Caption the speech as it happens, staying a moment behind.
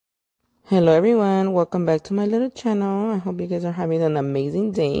Hello everyone, welcome back to my little channel. I hope you guys are having an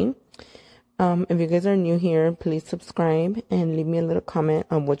amazing day. If you guys are new here, please subscribe and leave me a little comment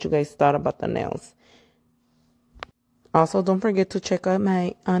on what you guys thought about the nails. Also, don't forget to check out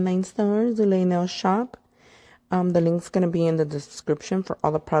my online store, Zulay Nail Shop. The link's going to be in the description for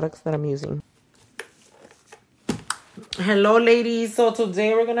all the products that I'm using. Hello ladies, so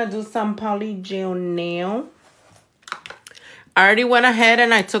today we're going to do some polygel nail. I already went ahead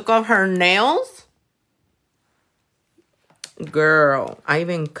and I took off her nails. Girl, I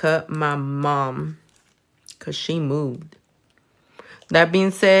even cut my mom because she moved. That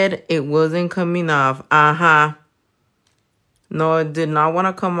being said, it wasn't coming off. No, it did not want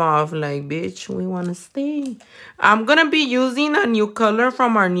to come off. Like, bitch, we want to stay. I'm going to be using a new color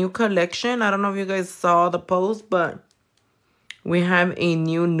from our new collection. I don't know if you guys saw the post, but we have a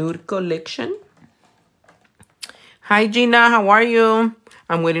new nude collection. Hi, Gina. How are you?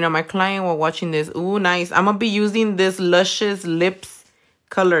 I'm waiting on my client while watching this. Ooh, nice. I'm going to be using this Luscious Lips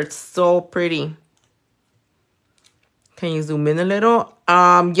color. It's so pretty. Can you zoom in a little?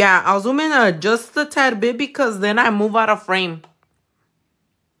 Yeah, I'll zoom in just a tad bit because then I move out of frame.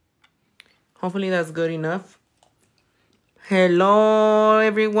 Hopefully that's good enough. Hello,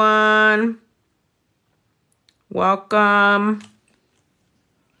 everyone. Welcome.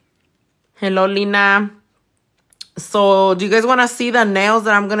 Hello, Lina. So, do you guys want to see the nails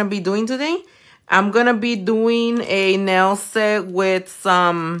that I'm going to be doing today? I'm going to be doing a nail set with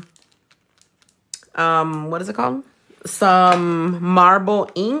some, what is it called? Some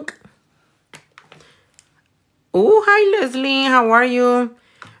marble ink. Oh, hi, Leslie. How are you?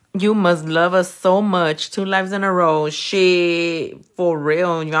 You must love us so much. 2 lives in a row. Shit, for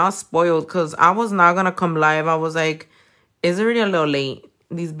real. Y'all spoiled because I was not going to come live. I was like, it's already a little late.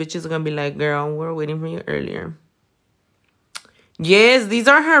 These bitches are going to be like, girl, we're waiting for you earlier. Yes, these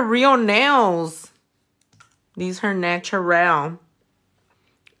are her real nails. These are natural.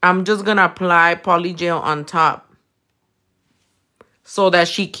 I'm just going to apply polygel on top so that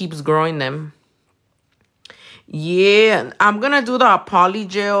she keeps growing them. Yeah, I'm going to do the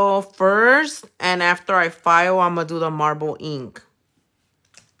polygel first. And after I file, I'm going to do the marble ink.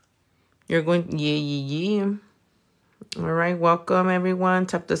 You're going, yeah. All right, welcome everyone.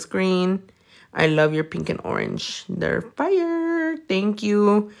 Tap the screen. I love your pink and orange. They're fire. Thank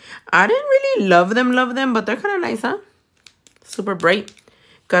you. I didn't really love them, but they're kind of nice, huh? Super bright.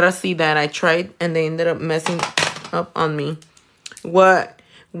 Gotta see that. I tried and they ended up messing up on me. What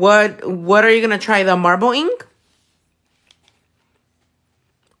are you gonna try? The marble ink?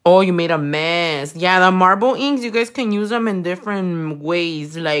 Oh, you made a mess. Yeah, the marble inks, you guys can use them in different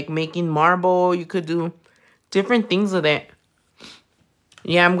ways. Like making marble. You could do different things with it.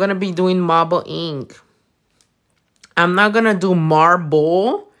 Yeah, I'm going to be doing marble ink. I'm not going to do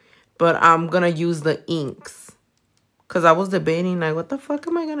marble, but I'm going to use the inks. Because I was debating, like, what the fuck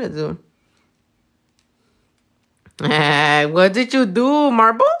am I going to do? What did you do?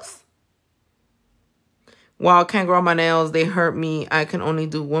 Marbles? Wow, I can't grow my nails. They hurt me. I can only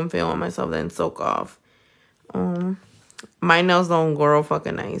do one fill on myself, then soak off. My nails don't grow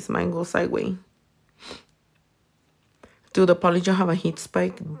fucking nice. Mine go sideways. Do the polygel have a heat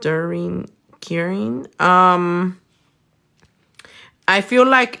spike during curing? I feel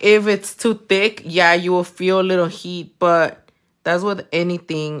like if it's too thick, yeah, you will feel a little heat. But that's with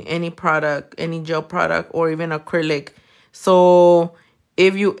anything, any product, any gel product, or even acrylic. So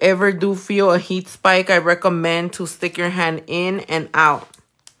if you ever do feel a heat spike, I recommend to stick your hand in and out.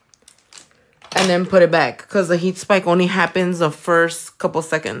 And then put it back. Because the heat spike only happens the first couple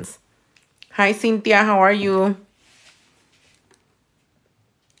seconds. Hi, Cynthia. How are you?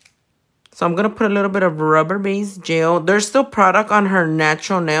 So I'm going to put a little bit of rubber-based gel. There's still product on her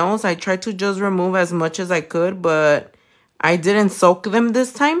natural nails. I tried to just remove as much as I could, but I didn't soak them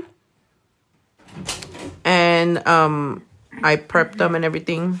this time. And I prepped them and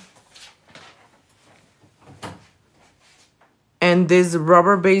everything. And this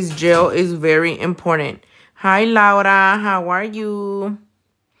rubber-based gel is very important. Hi, Laura. How are you?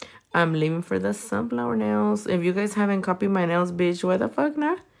 I'm leaving for the sunflower nails. If you guys haven't copied my nails, bitch, why the fuck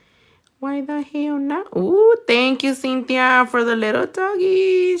not? Why the hell not? Ooh, thank you, Cynthia, for the little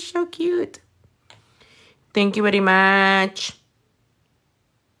doggies. So cute. Thank you very much.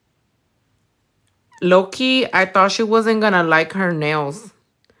 Low-key, I thought she wasn't going to like her nails.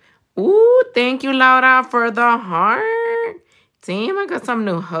 Ooh, thank you, Laura, for the heart. Damn, I got some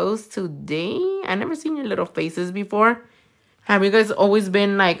new hosts today. I never seen your little faces before. Have you guys always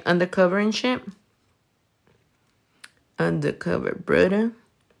been, like, undercover and shit? Undercover, brother.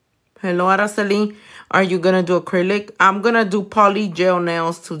 Hello, Araceli. Are you going to do acrylic? I'm going to do polygel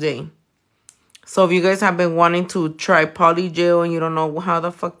nails today. So if you guys have been wanting to try polygel and you don't know how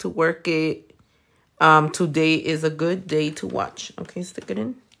the fuck to work it, today is a good day to watch. Okay, stick it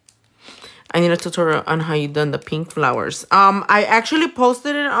in. I need a tutorial on how you done the pink flowers. I actually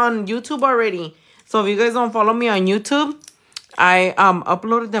posted it on YouTube already. So if you guys don't follow me on YouTube, I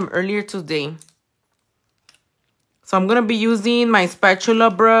uploaded them earlier today. So I'm gonna be using my spatula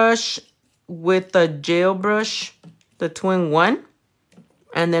brush with the gel brush, the 2-in-1,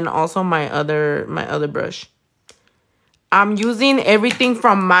 and then also my other brush. I'm using everything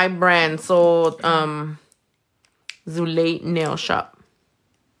from my brand, so Zulate Nail Shop.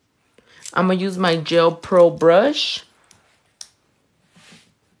 I'm gonna use my Gel Pro brush.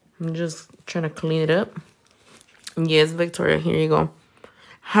 I'm just trying to clean it up. Yes, Victoria, here you go.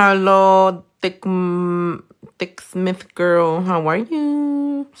 Hello, Thick Smith girl, how are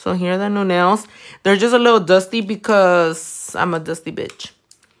you? So here are the new nails. They're just a little dusty because I'm a dusty bitch.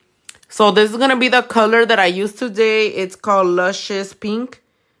 So this is gonna be the color that I used today. It's called Luscious Pink.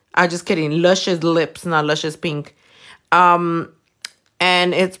 I'm just kidding, Luscious Lips, not Luscious Pink.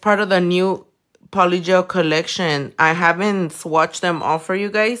 And it's part of the new Polygel collection. I haven't swatched them all for you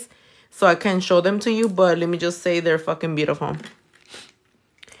guys, so I can show them to you, but let me just say they're fucking beautiful.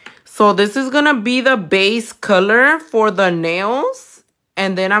 So this is gonna be the base color for the nails,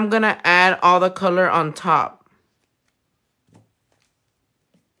 and then I'm gonna add all the color on top.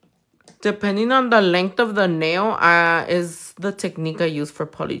 Depending on the length of the nail, is the technique I use for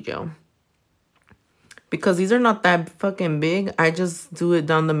polygel. Because these are not that fucking big, I just do it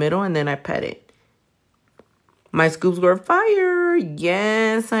down the middle and then I pat it. My scoops were fire.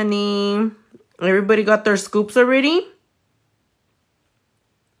 Yes, honey. Everybody got their scoops already?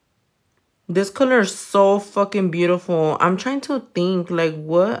 This color is so fucking beautiful. I'm trying to think, like,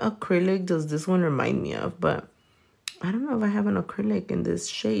 what acrylic does this one remind me of? But I don't know if I have an acrylic in this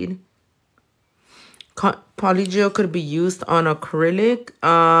shade. Polygel could be used on acrylic.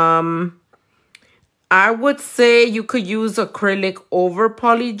 I would say you could use acrylic over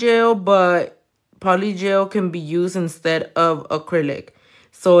polygel, but polygel can be used instead of acrylic.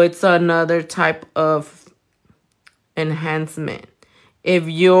 So it's another type of enhancement. If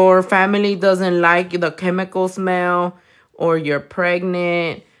your family doesn't like the chemical smell, or you're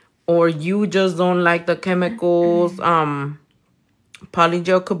pregnant, or you just don't like the chemicals,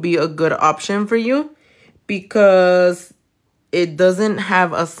 polygel could be a good option for you because it doesn't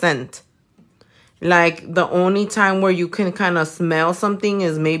have a scent. Like, the only time where you can kind of smell something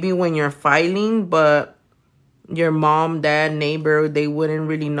is maybe when you're filing, but your mom, dad, neighbor, they wouldn't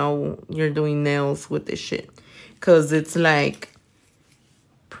really know you're doing nails with this shit. Because it's like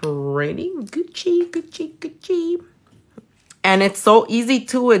pretty Gucci, Gucci, Gucci. And it's so easy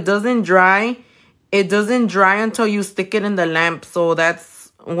too. It doesn't dry. It doesn't dry until you stick it in the lamp. So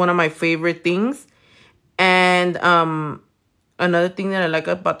that's one of my favorite things. And another thing that I like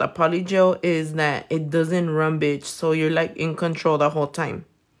about the polygel is that it doesn't run, bitch. So you're like in control the whole time.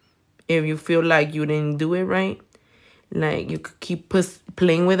 If you feel like you didn't do it right, like, you could keep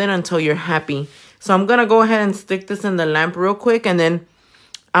playing with it until you're happy. So I'm gonna go ahead and stick this in the lamp real quick, and then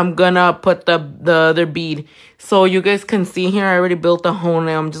I'm gonna put the other bead. So you guys can see here, I already built the whole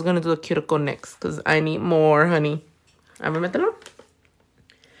nail. I'm just gonna do the cuticle next because I need more, honey. I'm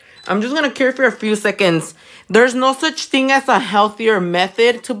just gonna cure for a few seconds. There's no such thing as a healthier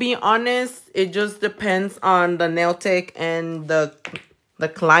method, to be honest. It just depends on the nail tech and the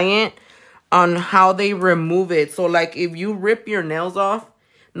client on how they remove it. So, like, if you rip your nails off,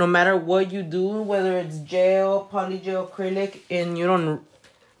 no matter what you do, whether it's gel, polygel, acrylic, and you don't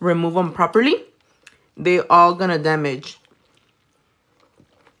remove them properly, they all gonna damage.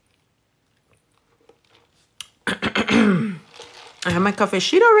 I have my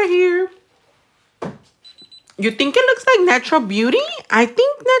cafecito right here. You think it looks like Natural Beauty? I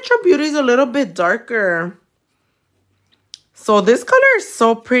think Natural Beauty is a little bit darker. So this color is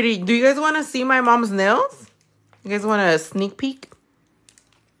so pretty. Do you guys want to see my mom's nails? You guys want a sneak peek?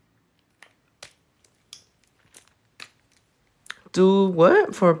 Do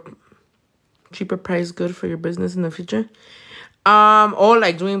what? For cheaper price, good for your business in the future? Or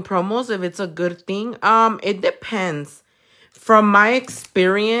like doing promos, if it's a good thing. It depends. From my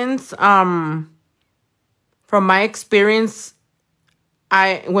experience, when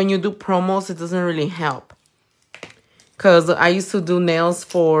you do promos, it doesn't really help. Because I used to do nails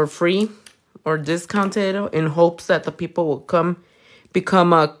for free or discounted in hopes that the people will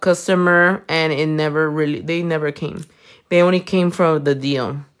become a customer, and they never came. They only came for the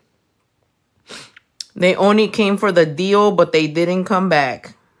deal. They only came for the deal, but they didn't come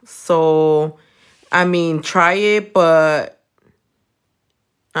back. So, I mean, try it, but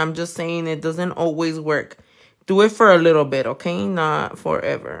I'm just saying it doesn't always work. Do it for a little bit, okay? Not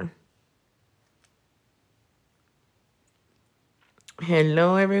forever.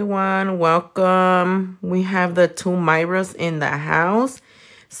 Hello, everyone. Welcome. We have the two Myras in the house.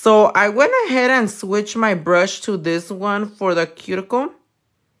 So I went ahead and switched my brush to this one for the cuticle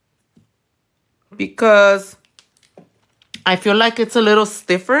because I feel like it's a little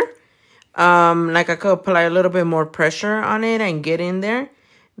stiffer. Like I could apply a little bit more pressure on it and get in there.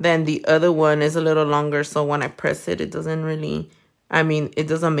 Then the other one is a little longer, so when I press it, it doesn't really, I mean, it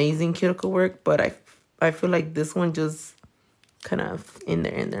does amazing cuticle work, but I feel like this one just kind of in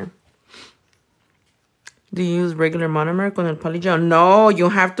there. Do you use regular monomer con el polygel? No, you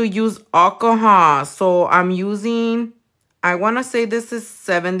have to use alcohol. So I'm using, I want to say this is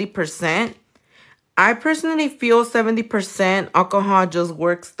 70%. I personally feel 70% alcohol just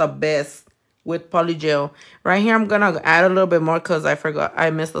works the best with polygel. Right here, I'm going to add a little bit more because I forgot. I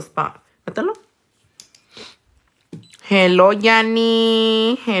missed a spot. Mételo. Hello,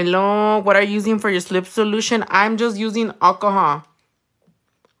 Yanni. Hello. What are you using for your slip solution? I'm just using alcohol.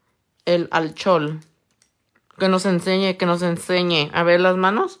 El alcohol. Que nos enseñe. A ver las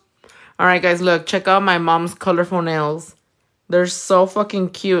manos. All right, guys, look. Check out my mom's colorful nails. They're so fucking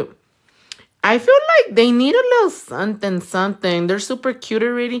cute. I feel like they need a little something. They're super cute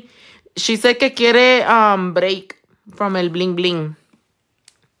already. She said que quiere break from el bling bling.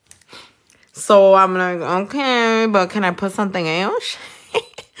 So I'm like, okay, but can I put something else?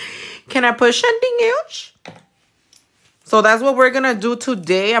 Can I put something else? So that's what we're gonna do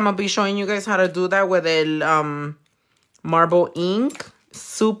today. I'm gonna be showing you guys how to do that with el marble ink.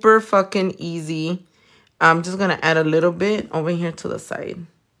 Super fucking easy. I'm just gonna add a little bit over here to the side.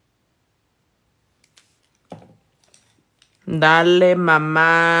 Dale,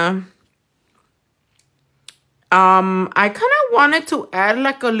 mama. I kind of wanted to add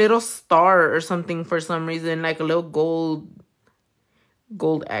like a little star or something for some reason, like a little gold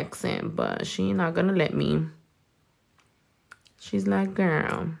accent, but she's not gonna let me. She's like,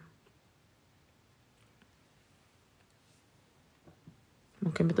 girl.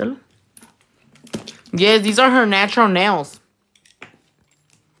 Okay, mételo. Yes, these are her natural nails.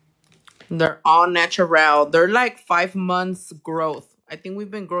 They're all natural. They're like 5 months growth. I think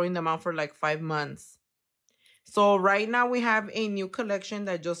we've been growing them out for like 5 months. So right now we have a new collection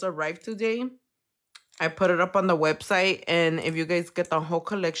that just arrived today. I put it up on the website. And if you guys get the whole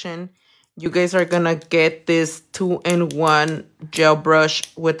collection, you guys are going to get this 2-in-1 gel brush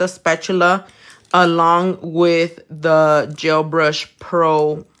with a spatula along with the Gel Brush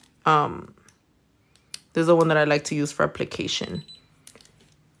Pro. This is the one that I like to use for application.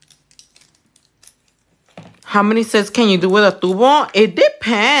 How many sets can you do with a tubo? It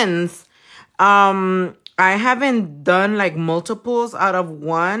depends. I haven't done like multiples out of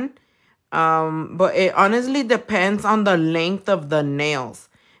one. But it honestly depends on the length of the nails.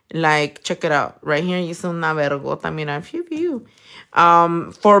 Like, check it out. Right here, you see una vergota. Mira, phew.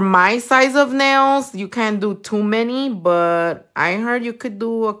 For my size of nails, you can't do too many, but I heard you could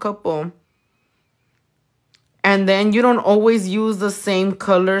do a couple. And then you don't always use the same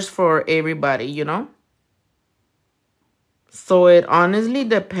colors for everybody, you know? So it honestly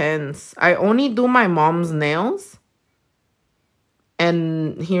depends. I only do my mom's nails.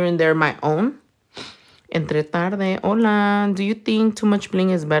 And here and there my own. Entre tarde. Hola. Do you think too much bling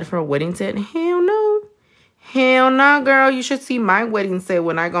is bad for a wedding set? Hell no. Hell no, girl. You should see my wedding set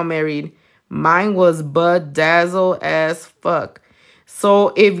when I got married. Mine was bedazzled as fuck.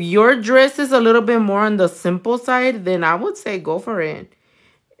 So if your dress is a little bit more on the simple side, then I would say go for it.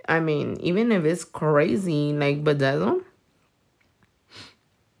 I mean, even if it's crazy, like bedazzled.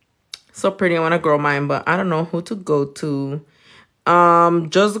 So pretty. I want to grow mine, but I don't know who to go to.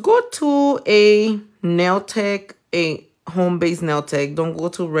 Just go to a nail tech, a home-based nail tech. Don't go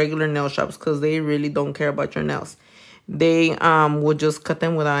to regular nail shops because they really don't care about your nails. They will just cut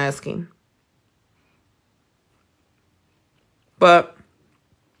them without asking. But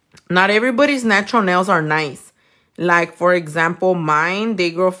not everybody's natural nails are nice. Like, for example, mine,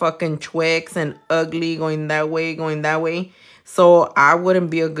 they grow fucking twix and ugly, going that way. So I wouldn't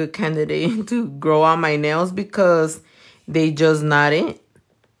be a good candidate to grow out my nails because they just not it.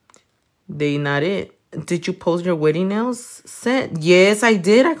 They not it. Did you post your wedding nails set? Yes, I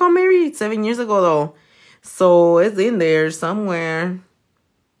did. I got married 7 years ago, though. So it's in there somewhere.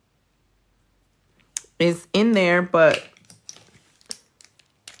 It's in there, but...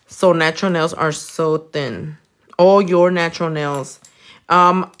 So natural nails are so thin. All your natural nails.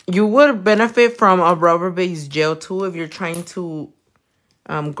 You would benefit from a rubber-based gel, too, if you're trying to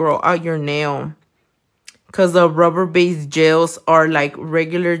grow out your nail. Because the rubber-based gels are like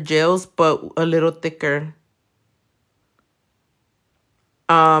regular gels, but a little thicker.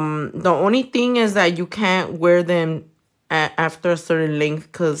 The only thing is that you can't wear them after a certain length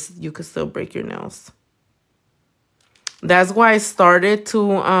because you could still break your nails. That's why I started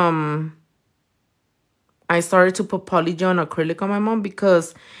to put polygel and acrylic on my mom,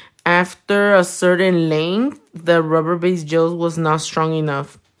 because after a certain length, the rubber-based gels was not strong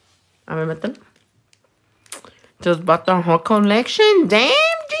enough. Just bought the whole collection. Damn,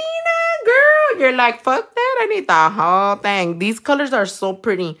 Gina, girl. You're like, fuck that. I need the whole thing. These colors are so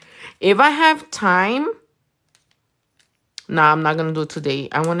pretty. If I have time... Nah, I'm not going to do it today.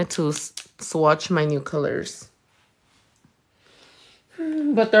 I wanted to swatch my new colors.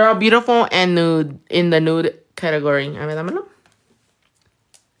 But they're all beautiful and nude, in the nude category.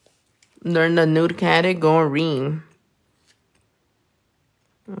 They're in the nude category.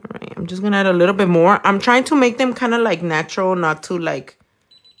 Alright, I'm just going to add a little bit more. I'm trying to make them kind of like natural, not too like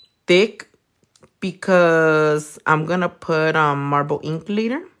thick, because I'm going to put marble ink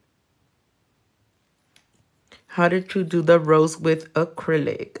later. How did you do the rose with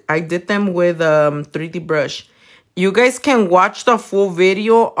acrylic? I did them with 3D brush. You guys can watch the full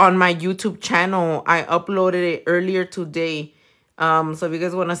video on my YouTube channel. I uploaded it earlier today. So if you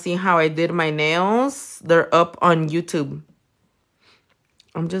guys want to see how I did my nails, they're up on YouTube.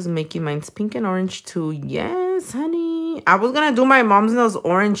 I'm just making mine pink and orange too. Yes, honey. I was going to do my mom's nails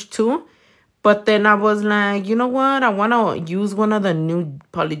orange too. But then I was like, you know what? I want to use one of the nude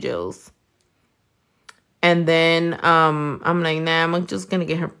polygels. And then I'm like, nah, I'm just going to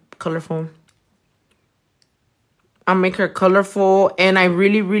get her colorful. I'll make her colorful. And I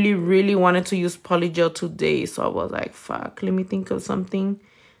really, really, really wanted to use polygel today. So I was like, fuck, let me think of something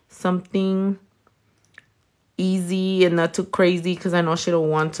easy and not too crazy, because I know she don't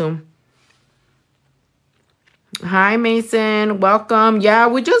want to. Hi, Mason. Welcome. Yeah,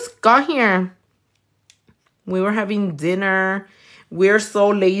 we just got here. We were having dinner. We're so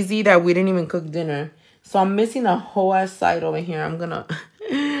lazy that we didn't even cook dinner. So I'm missing a whole ass side over here. I'm gonna...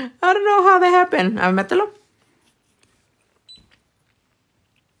 I don't know how that happened. Mételo.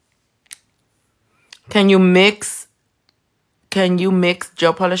 Can you mix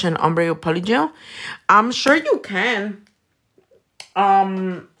gel polish and ombre polygel? I'm sure you can.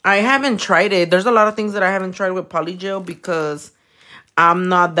 I haven't tried it. There's a lot of things that I haven't tried with polygel because I'm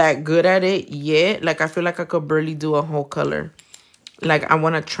not that good at it yet. Like, I feel like I could barely do a whole color. Like, I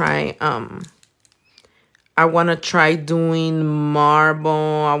want to try doing marble.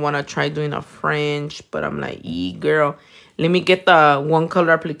 I want to try doing a French, but I'm like, girl, let me get the one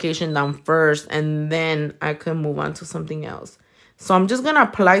color application down first, and then I can move on to something else. So I'm just going to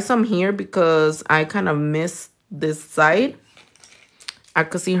apply some here because I kind of missed this side. I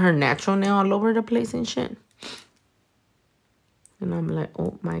could see her natural nail all over the place and shit. And I'm like,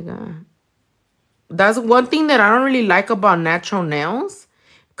 oh my God. That's one thing that I don't really like about natural nails,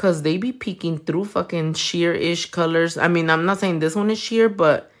 because they be peeking through fucking sheer-ish colors. I mean, I'm not saying this one is sheer,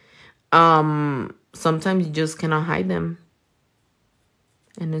 but sometimes you just cannot hide them.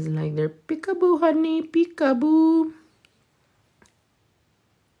 And it's like, they're peekaboo, honey, peekaboo.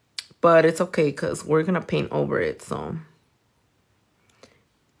 But it's okay, because we're going to paint over it, so...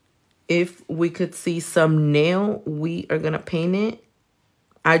 If we could see some nail, we are going to paint it.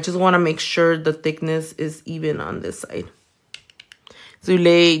 I just want to make sure the thickness is even on this side.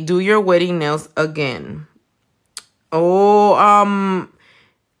 Zule, do your wedding nails again. Oh,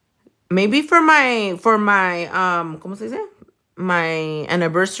 maybe for my, ¿cómo se dice? My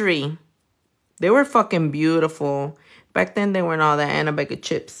anniversary. They were fucking beautiful. Back then, they weren't all that and a bag of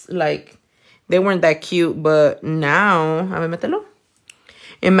chips. Like, they weren't that cute, but now, a ver, mételo.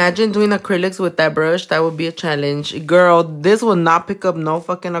 Imagine doing acrylics with that brush. That would be a challenge. Girl, this will not pick up no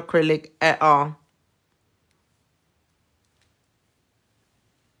fucking acrylic at all.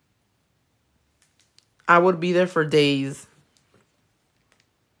 I would be there for days.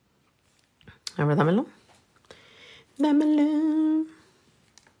 A ver, dámelo. Dámelo.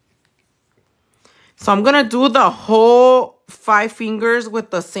 So I'm going to do the whole 5 fingers with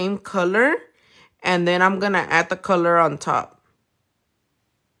the same color. And then I'm going to add the color on top.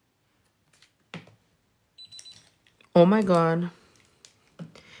 Oh my God.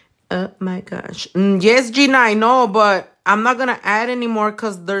 Oh my gosh. Yes, Gina, I know, but I'm not going to add anymore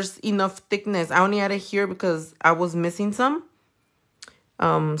because there's enough thickness. I only added here because I was missing some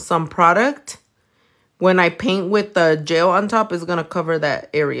product. When I paint with the gel on top, it's going to cover that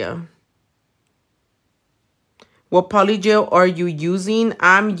area. What polygel are you using?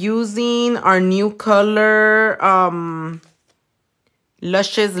 I'm using our new color,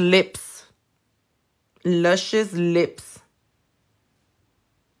 Luscious Lips. Luscious Lips.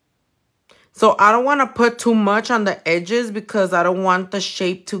 So I don't want to put too much on the edges because I don't want the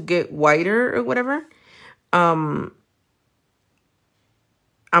shape to get whiter or whatever. I'm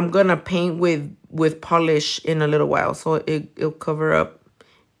gonna paint with polish in a little while, so it'll cover up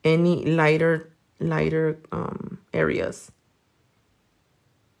any lighter areas.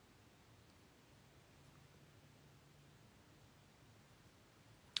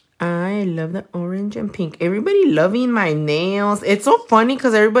 I love the orange and pink. Everybody loving my nails. It's so funny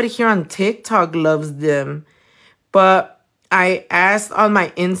because everybody here on TikTok loves them. But I asked on my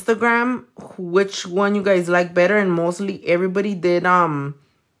Instagram which one you guys like better, and mostly everybody did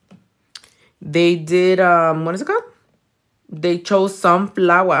they did what is it called? They chose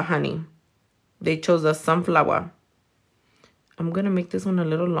sunflower, honey. They chose the sunflower. I'm gonna make this one a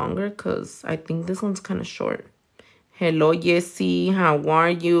little longer because I think this one's kind of short. Hello, Yessie. How are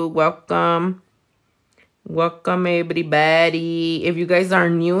you? Welcome. Welcome, everybody. If you guys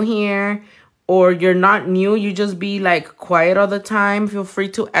are new here or you're not new, you just be like quiet all the time, feel free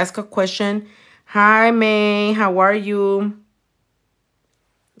to ask a question. Hi, May. How are you?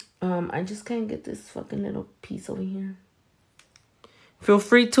 I just can't get this fucking little piece over here. Feel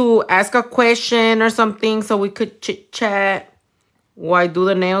free to ask a question or something so we could chit-chat while I do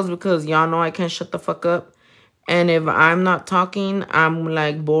the nails because y'all know I can't shut the fuck up. And if I'm not talking, I'm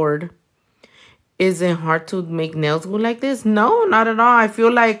like bored. Is it hard to make nails go like this? No, not at all. I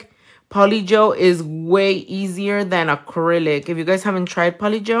feel like polygel is way easier than acrylic. If you guys haven't tried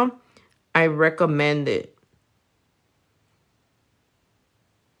polygel, I recommend it.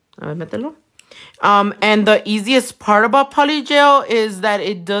 And the easiest part about polygel is that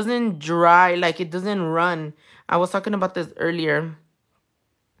it doesn't dry, like it doesn't run. I was talking about this earlier.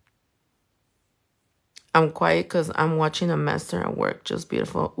 I'm quiet because I'm watching a master at work. Just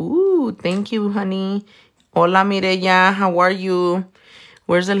beautiful. Ooh, thank you, honey. Hola, Mireya. How are you?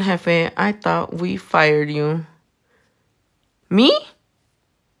 Where's El Jefe? I thought we fired you. Me?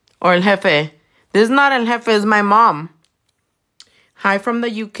 Or El Jefe? This is not El Jefe. It's my mom. Hi from the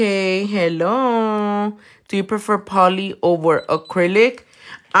UK. Hello. Do you prefer poly over acrylic?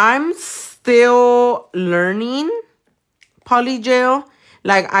 I'm still learning polygel.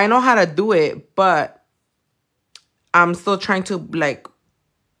 Like, I know how to do it, but I'm still trying to, like,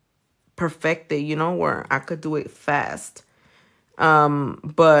 perfect it, you know, where I could do it fast.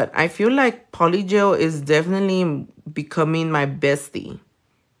 But I feel like polygel is definitely becoming my bestie.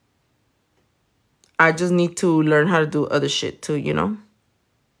 I just need to learn how to do other shit too, you know?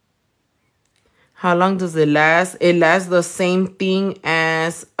 How long does it last? It lasts the same thing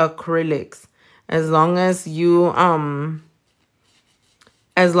as acrylics. As long as you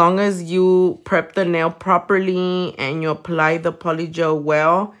prep the nail properly and you apply the polygel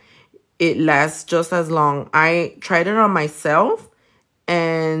well, it lasts just as long. I tried it on myself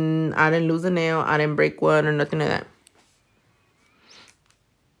and I didn't lose a nail. I didn't break one or nothing like that.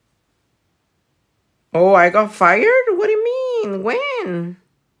 Oh, I got fired? What do you mean? When?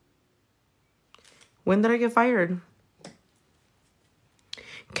 When did I get fired?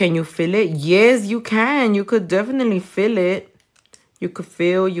 Can you feel it? Yes, you can. You could definitely feel it. You could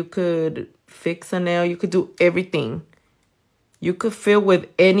feel, you could fix a nail. You could do everything. You could fill with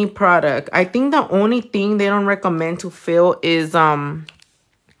any product. I think the only thing they don't recommend to fill is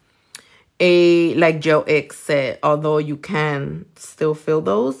a like Gel X set. Although you can still fill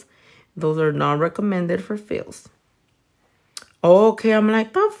those. Those are not recommended for fills. Okay, I'm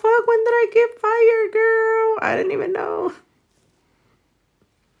like, the fuck? When did I get fired, girl? I didn't even know.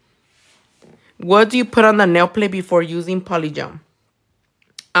 What do you put on the nail plate before using polygel?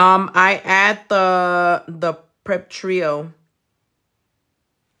 I add the Prep Trio.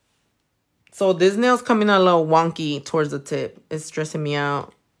 So this nail's coming a little wonky towards the tip. It's stressing me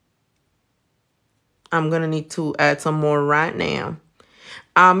out. I'm gonna need to add some more right now.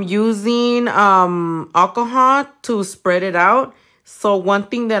 I'm using alcohol to spread it out. So one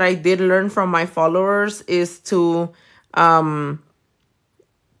thing that I did learn from my followers is to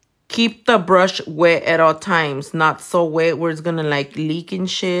keep the brush wet at all times. Not so wet where it's gonna like leak and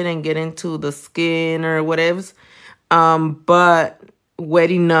shit and get into the skin or whatever. But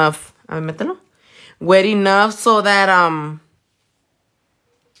wet enough. Wet enough so that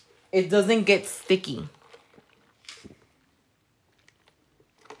it doesn't get sticky.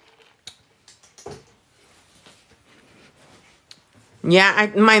 Yeah,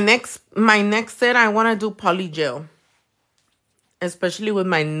 my next set I want to do polygel, especially with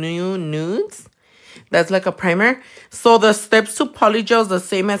my new nudes. That's like a primer. So the steps to polygel is the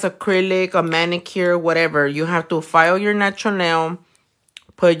same as acrylic, a manicure, whatever. You have to file your natural nail,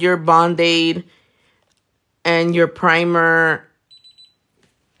 put your Band-Aid, and your primer,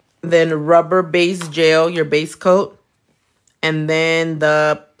 then rubber base gel, your base coat, and then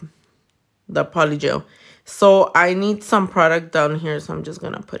the poly gel. So I need some product down here, so I'm just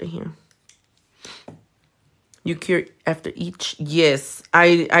gonna put it here. You cure after each? Yes,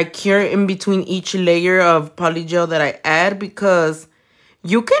 I cure in between each layer of poly gel that I add, because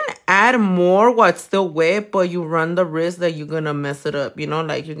you can add more while it's still wet, but you run the risk that you're gonna mess it up, you know,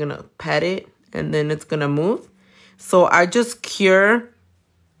 like you're gonna pat it and then it's gonna move. So I just cure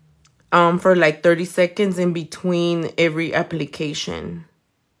for like 30 seconds in between every application,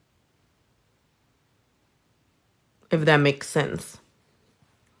 if that makes sense.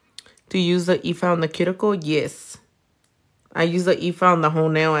 To use the EFA on the cuticle? Yes. I use the EFA on the whole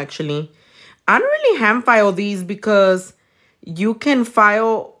nail, actually. I don't really hand file these because you can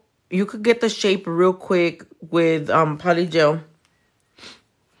file, you could get the shape real quick with poly gel.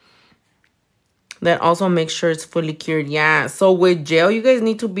 That also makes sure it's fully cured. Yeah, so with gel, you guys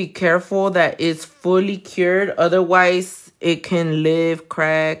need to be careful that it's fully cured. Otherwise, it can live,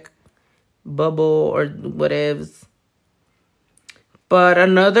 crack, bubble, or whatevs. But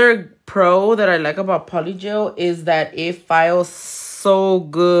another pro that I like about poly gel is that it files so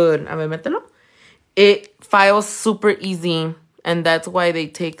good. A ver, mételo. It files super easy, and that's why they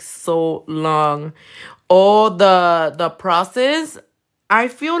take so long. Oh, the process, I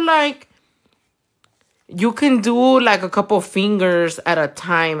feel like you can do like a couple fingers at a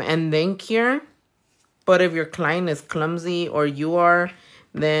time and then cure. But if your client is clumsy or you are,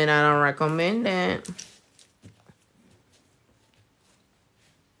 then I don't recommend it.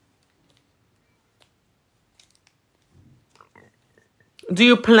 Do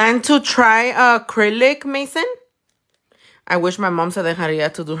you plan to try acrylic, Mason? I wish my mom se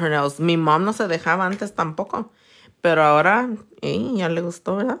dejaría to do her nails. Mi mom no se dejaba antes tampoco. Pero ahora, ya le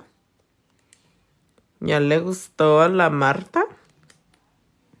gustó, ¿verdad? Ya le gustó a la Marta.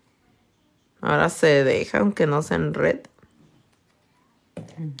 Ahora se deja, aunque no se enrede.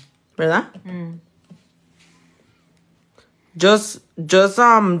 ¿Verdad? Just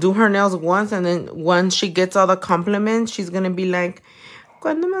do her nails once, and then once she gets all the compliments, she's gonna be like,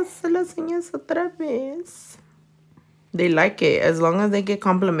 ¿cuándo me haces las uñas otra vez? They like it, as long as they get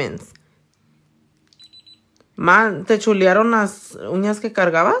compliments. Ma, ¿te chulearon las uñas que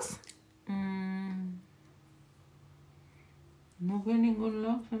cargabas? No fue a ningún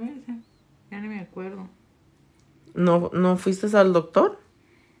lado, se me dice. Ya ni me acuerdo. ¿No fuiste al doctor?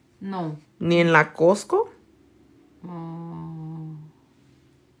 No. ¿Ni en la Costco? No.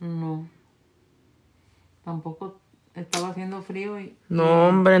 Tampoco estaba haciendo frío y... No,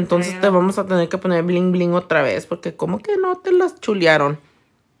 hombre, entonces te vamos a tener que poner bling bling otra vez, porque ¿cómo que no te las chulearon?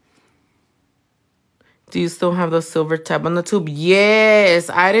 Do you still have the silver tab on the tube? Yes,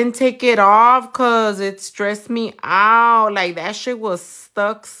 I didn't take it off because it stressed me out. Like, that shit was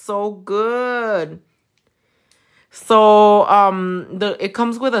stuck so good. So, it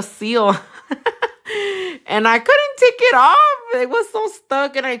comes with a seal. And I couldn't take it off. It was so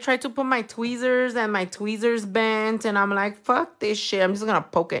stuck. And I tried to put my tweezers, and my tweezers bent. And I'm like, fuck this shit. I'm just going to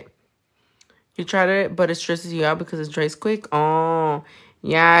poke it. You tried it, but it stresses you out because it dries quick. Oh,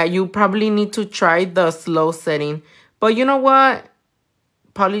 yeah. You probably need to try the slow setting. But you know what?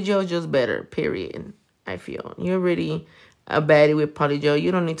 Polygel is just better, period. I feel. You're already a baddie with polygel.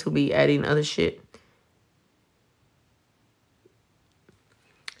 You don't need to be adding other shit.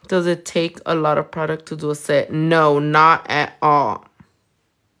 Does it take a lot of product to do a set? No, not at all.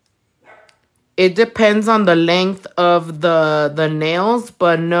 It depends on the length of the nails,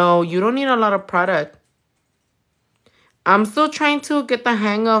 but no, you don't need a lot of product. I'm still trying to get the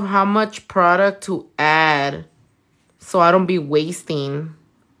hang of how much product to add so I don't be wasting.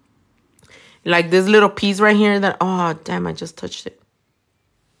 Like this little piece right here that, oh, damn, I just touched it.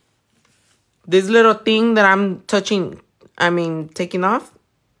 This little thing that I'm taking off.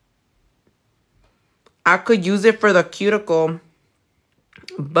 I could use it for the cuticle,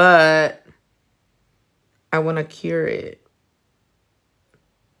 but I want to cure it.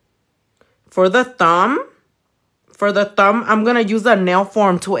 For the thumb, I'm going to use a nail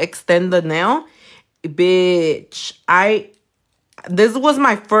form to extend the nail. Bitch, this was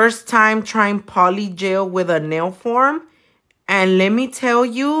my first time trying poly gel with a nail form. And let me tell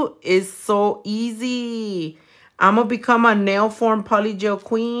you, it's so easy. I'm going to become a nail form poly gel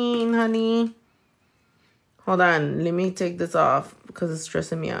queen, honey. Hold on, let me take this off because it's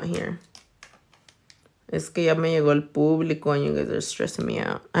stressing me out here. Es que ya me llegó el público and you guys are stressing me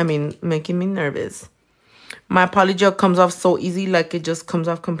out. I mean, making me nervous. My polygel comes off so easy, like it just comes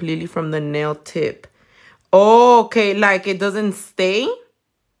off completely from the nail tip. Oh, okay, like it doesn't stay?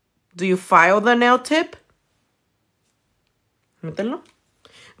 Do you file the nail tip? Mételo.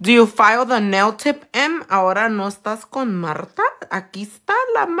 Do you file the nail tip, M? Ahora no estás con Marta. Aquí está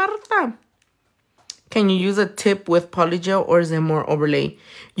la Marta. Can you use a tip with polygel or is it more overlay?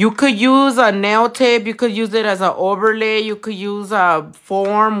 You could use a nail tip. You could use it as an overlay. You could use a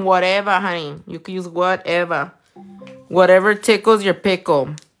form, whatever, honey. You could use whatever. Whatever tickles your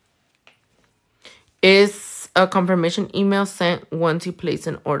pickle. Is a confirmation email sent once you place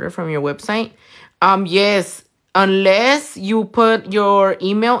an order from your website? Yes. Unless you put your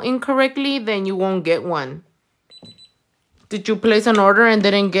email incorrectly, then you won't get one. Did you place an order and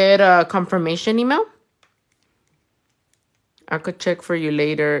didn't get a confirmation email? I could check for you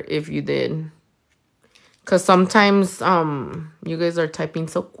later if you did. Because sometimes you guys are typing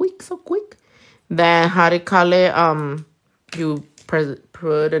so quick that, how to call it, you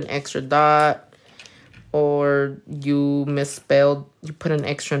put an extra dot or you misspelled, you put an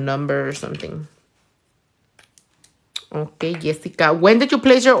extra number or something. Okay, Jessica. When did you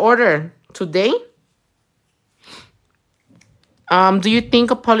place your order? Today? Do you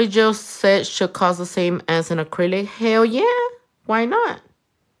think a polygel set should cost the same as an acrylic? Hell yeah. Why not?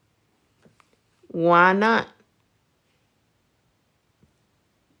 Why not?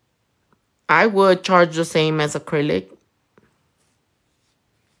 I would charge the same as acrylic.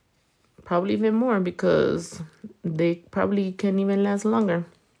 Probably even more because they probably can even last longer.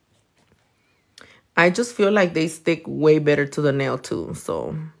 I just feel like they stick way better to the nail too.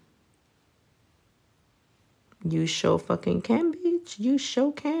 So you sure fucking can, bitch. You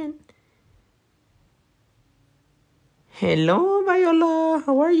sure can. Hello, Viola.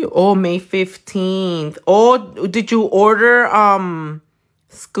 How are you? Oh, May 15th. Oh, did you order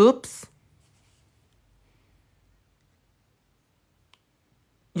scoops?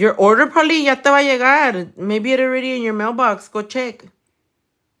 Your order probably ya te va a llegar. Maybe it's already in your mailbox. Go check.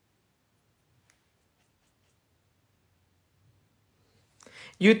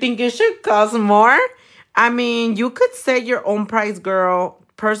 You think it should cost more? I mean, you could set your own price, girl.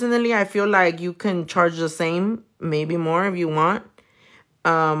 Personally, I feel like you can charge the same, maybe more if you want.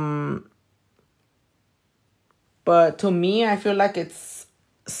 But to me, I feel like it's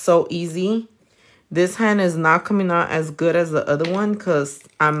so easy. This hand is not coming out as good as the other one because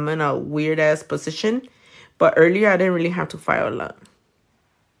I'm in a weird-ass position. But earlier, I didn't really have to file a lot.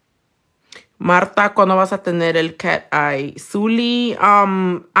 Marta, ¿cuándo vas a tener el cat eye? Zuli,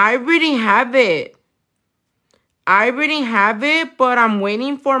 I already have it. But I'm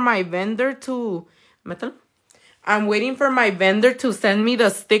waiting for my vendor to... I'm waiting for my vendor to send me the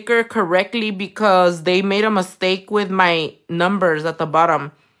sticker correctly because they made a mistake with my numbers at the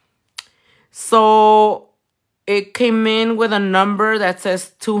bottom. So it came in with a number that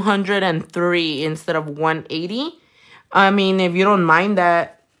says 203 instead of 180. I mean, if you don't mind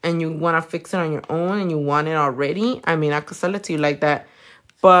that and you want to fix it on your own and you want it already, I mean, I could sell it to you like that.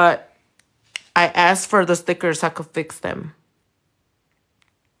 But I asked for the stickers so I could fix them.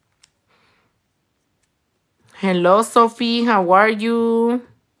 Hello, Sophie. How are you?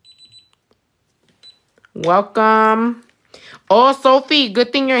 Welcome. Oh, Sophie,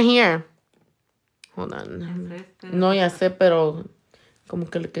 good thing you're here. Hold on. No, ya sé, pero como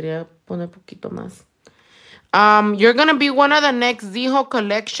que le quería poner poquito más. You're going to be one of the next Ziho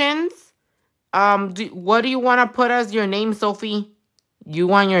collections. What do you want to put as your name, Sophie? You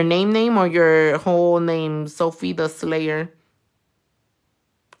want your name or your whole name, Sophie the Slayer?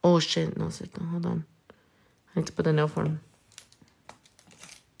 Oh, shit. No, hold on. I need to put the nail form.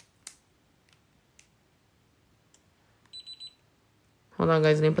 Hold on,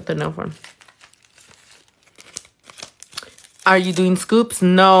 guys. I need to put the nail form. Are you doing scoops?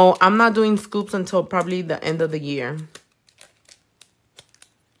 No, I'm not doing scoops until probably the end of the year.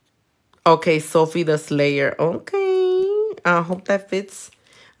 Okay, Sophie the Slayer. Okay. I hope that fits.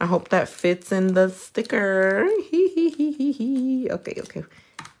 I hope that fits in the sticker. Okay.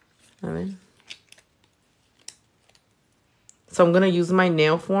 All right. So I'm going to use my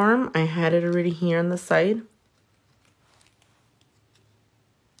nail form. I had it already here on the side.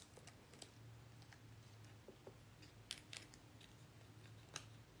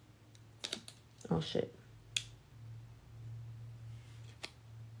 Oh, shit.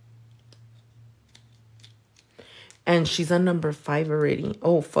 And she's on number 5 already.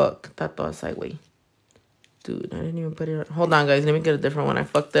 Oh, fuck. That thought sideways. Dude, I didn't even put it on. Hold on, guys. Let me get a different one. I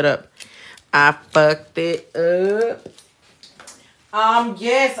fucked it up.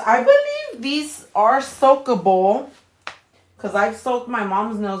 Yes, I believe these are soakable. Because I've soaked my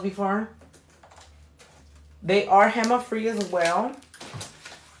mom's nails before. They are HEMA-free as well.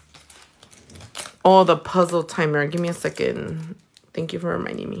 Oh, the puzzle timer. Give me a second. Thank you for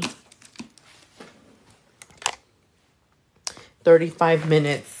reminding me. 35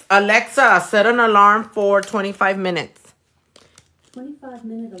 minutes. Alexa, set an alarm for 25 minutes.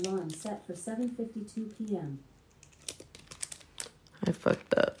 25-minute alarm set for 7:52 p.m. I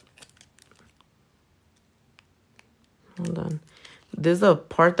fucked up. Hold on. This is a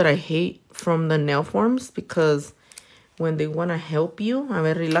part that I hate from the nail forms because when they want to help you, a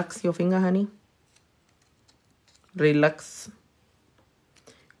ver, relax your finger, honey. Relax.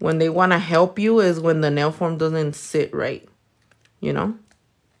 When they want to help you is when the nail form doesn't sit right. You know?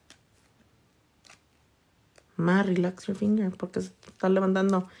 Ma, relax your finger porque se está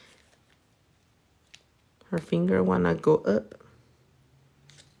levantando. Her finger wanna go up.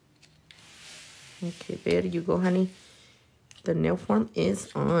 Okay, there you go, honey. The nail form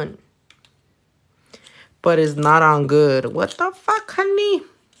is on. But it's not on good. What the fuck, honey?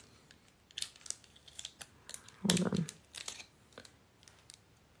 Hold on.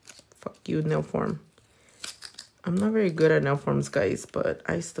 Fuck you, nail form. I'm not very good at nail forms, guys, but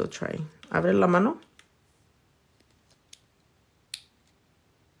I still try. Abre la mano.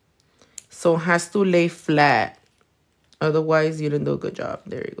 So it has to lay flat. Otherwise, you didn't do a good job.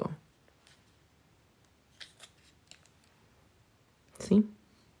 There you go. See?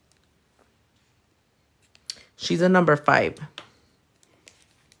 She's a number 5.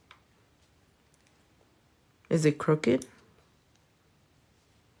 Is it crooked?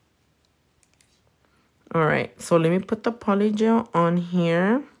 All right. So let me put the polygel on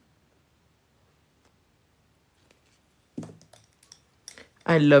here.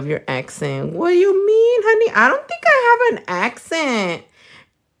 I love your accent. What do you mean, honey? I don't think I have an accent.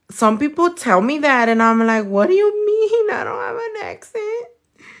 Some people tell me that, and I'm like, what do you mean I don't have an accent?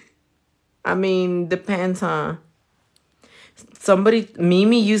 I mean, depends, huh?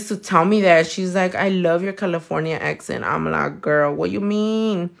 Mimi used to tell me that. She's like, I love your California accent. I'm like, girl, what you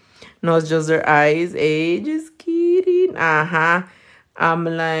mean? No, it's just her eyes. Hey, just kidding. Uh-huh. I'm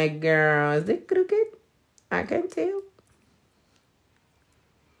like, girl, is it crooked? I can tell.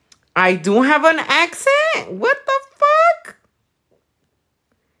 I do have an accent? What the fuck?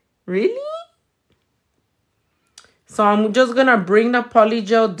 Really? So I'm just going to bring the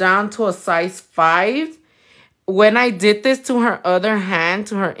polygel down to a size 5. When I did this to her other hand,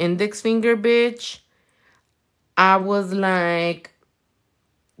 to her index finger, bitch, I was like,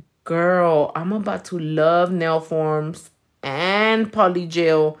 girl, I'm about to love nail forms and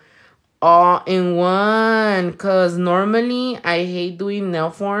polygel all in one. Because normally I hate doing nail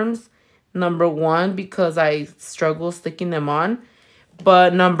forms. Number 1, because I struggle sticking them on.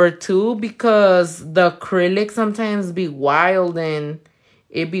 But number 2, because the acrylic sometimes be wild and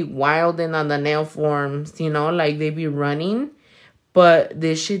it be wilding on the nail forms, you know, like they be running. But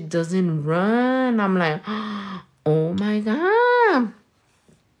this shit doesn't run. I'm like, oh my God.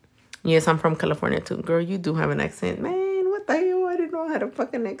 Yes, I'm from California too. Girl, you do have an accent. Man, what the hell? I didn't know I had a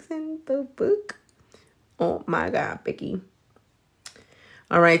fucking accent. The book. Oh my God, Becky.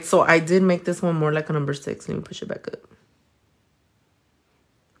 All right, so I did make this one more like a number 6. Let me push it back up.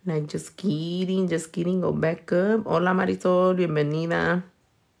 Like, just kidding, go back up. Hola, Marisol, bienvenida.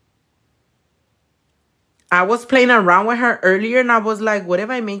 I was playing around with her earlier, and I was like, what if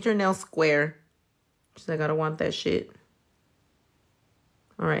I made your nails square? She's like, I don't want that shit.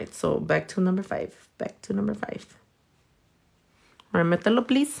 All right, so back to number 5. Back to number 5. All right, mételo,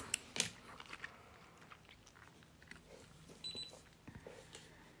 please.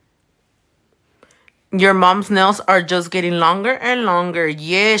 Your mom's nails are just getting longer and longer.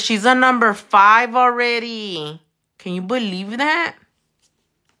 Yeah, she's a number 5 already. Can you believe that?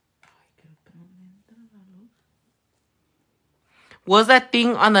 What's that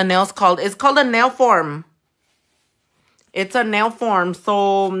thing on the nails called? It's called a nail form. It's a nail form.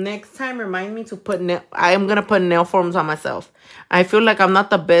 So next time, remind me to put I am going to put nail forms on myself. I feel like I'm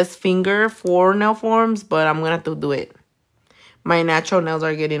not the best finger for nail forms, but I'm going to have to do it. My natural nails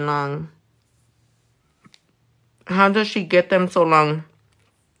are getting long. How does she get them so long?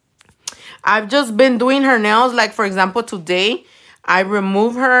 I've just been doing her nails. Like, for example, today, I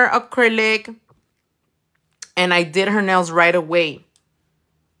removed her acrylic and I did her nails right away.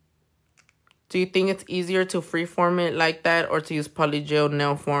 Do you think it's easier to freeform it like that or to use polygel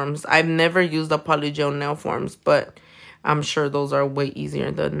nail forms? I've never used the polygel nail forms, but I'm sure those are way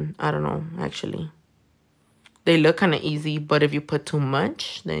easier than, I don't know, actually. They look kind of easy, but if you put too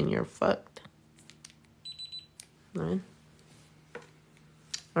much, then you're fucked. All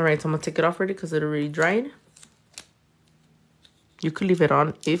right, so I'm going to take it off already because it already dried. You could leave it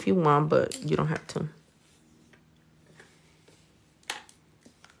on if you want, but you don't have to.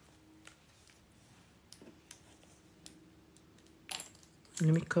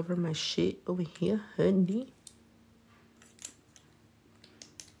 Let me cover my shit over here, honey.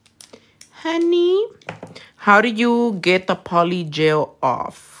 honey. How do you get the poly gel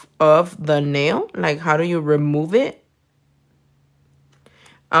off of the nail? Like, how do you remove it?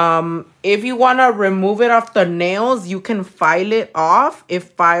 If you want to remove it off the nails, you can file it off. It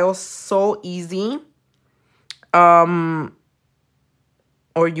files so easy. Or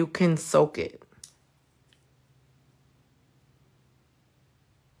you can soak it.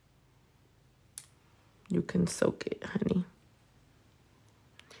 You can soak it, honey.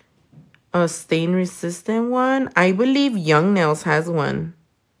 A stain resistant one? I believe Young Nails has one.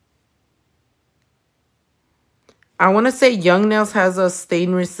 I want to say Young Nails has a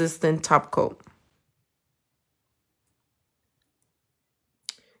stain resistant top coat.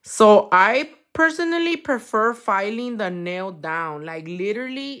 So I personally prefer filing the nail down. Like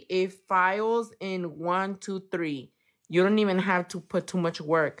literally it files in 1, 2, 3. You don't even have to put too much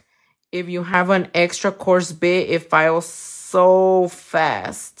work. If you have an extra coarse bit, it files so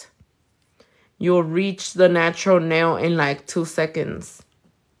fast. You'll reach the natural nail in like 2 seconds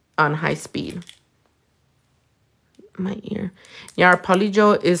on high speed. My ear. Yeah, our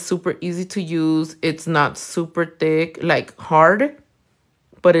polygel is super easy to use. It's not super thick, like hard,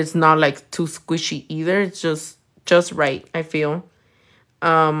 but it's not like too squishy either. It's just right, I feel.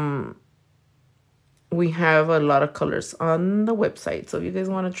 We have a lot of colors on the website, so if you guys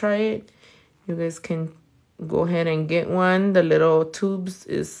want to try it, you guys can go ahead and get one. The little tubes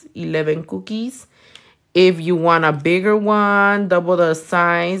is 11 cookies. If you want a bigger one, double the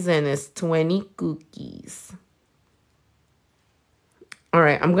size, and it's 20 cookies. All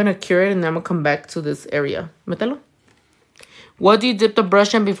right, I'm going to cure it, and then I'm going to come back to this area. Mételo. What do you dip the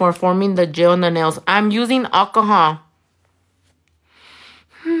brush in before forming the gel on the nails? I'm using alcohol.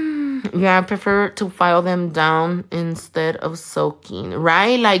 Yeah, I prefer to file them down instead of soaking,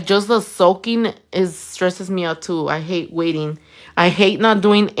 right? Like, just the soaking stresses me out, too. I hate waiting. I hate not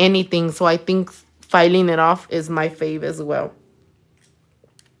doing anything, so I think filing it off is my fave as well.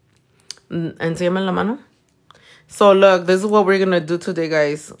 Enséñame la mano. So, look, this is what we're going to do today,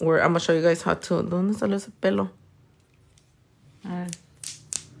 guys. I'm going to show you guys how to... ¿Dónde sale ese pelo? De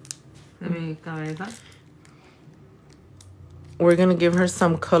mi cabeza. We're going to give her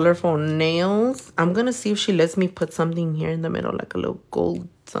some colorful nails. I'm going to see if she lets me put something here in the middle, like a little gold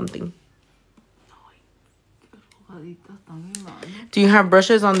something. Do you have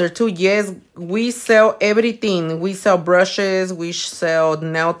brushes on there too? Yes, we sell everything. We sell brushes. We sell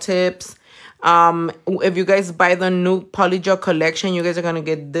nail tips. If you guys buy the new polygel collection, you guys are going to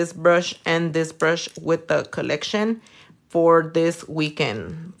get this brush and this brush with the collection for this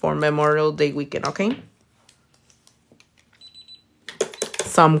weekend, for Memorial Day weekend, okay?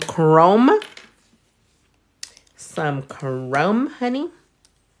 Some chrome, honey.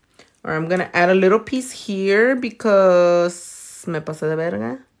 Or I'm going to add a little piece here because me pasé de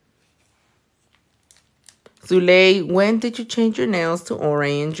verga. Zulay, when did you change your nails to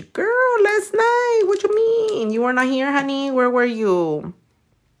orange? Girl, last night. What you mean? You were not here, honey? Where were you?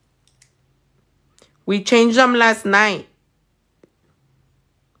 We changed them last night.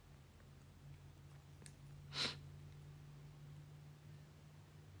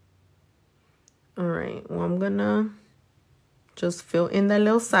 All right. Well, I'm going to just fill in that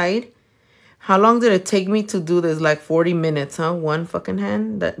little side. How long did it take me to do this? Like 40 minutes, huh? One fucking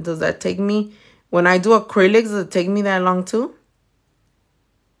hand? Does that take me... When I do acrylics, does it take me that long too?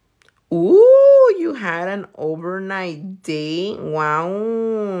 Ooh, you had an overnight date.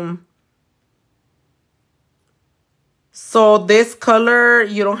 Wow. So this color,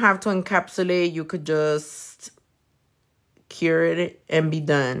 you don't have to encapsulate. You could just cure it and be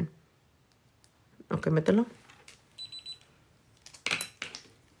done. Okay, mételo.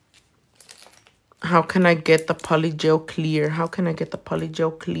 How can I get the polygel clear? How can I get the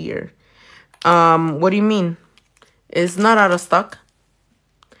polygel clear? What do you mean? It's not out of stock.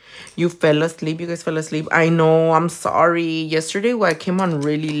 You fell asleep. You guys fell asleep. I know. I'm sorry. Yesterday, I came on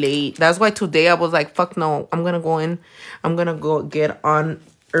really late. That's why today I was like, fuck no. I'm going to go in. I'm going to go get on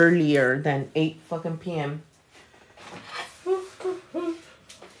earlier than 8 fucking p.m.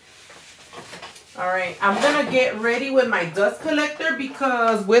 All right. I'm going to get ready with my dust collector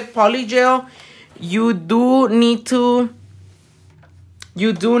because with polygel, you do need to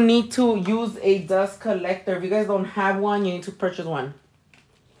use a dust collector. If you guys don't have one, you need to purchase one.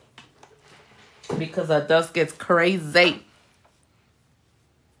 Because the dust gets crazy.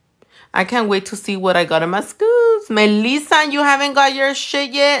 I can't wait to see what I got in my scoops. Melissa, you haven't got your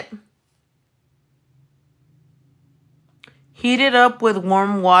shit yet? Heat it up with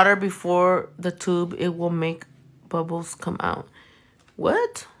warm water before the tube. It will make bubbles come out.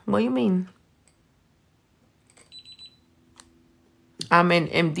 What? What do you mean? I'm an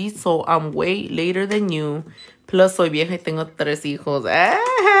MD, so I'm way later than you. Plus, soy vieja y tengo 3 hijos.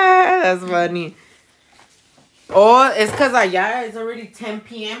 Ah, that's funny. Oh, it's because allá it's already 10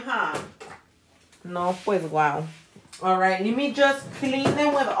 p.m., huh? No, pues, wow. All right, let me just clean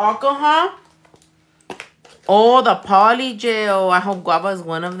them with alcohol. Oh, the poly gel. I hope guava is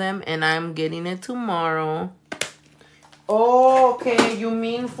one of them, and I'm getting it tomorrow. Oh, okay. You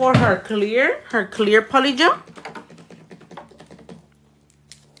mean for her clear poly gel?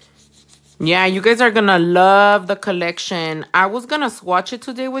 Yeah, you guys are gonna love the collection. I was gonna swatch it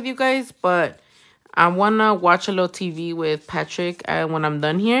today with you guys, but I wanna watch a little TV with Patrick when I'm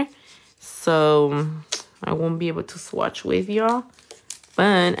done here. So I won't be able to swatch with y'all.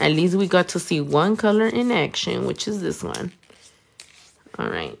 But at least we got to see one color in action, which is this one. All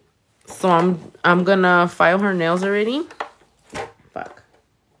right. So I'm gonna file her nails already. Fuck.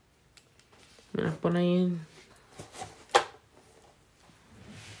 Me las pone ahí.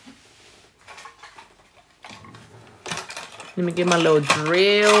 Let me get my little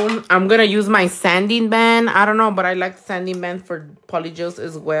drill. I'm gonna use my sanding band. I don't know, but I like sanding band for polygels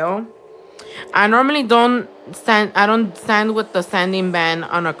as well. I normally don't sand. I don't sand with the sanding band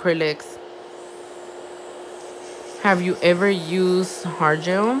on acrylics. Have you ever used hard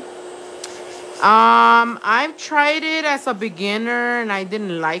gel? I've tried it as a beginner and I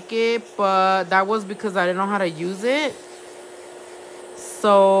didn't like it, but that was because I didn't know how to use it.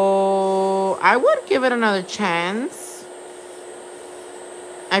 So I would give it another chance.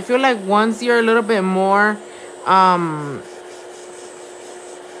 I feel like once you're a little bit more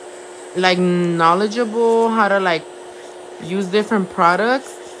like knowledgeable how to like use different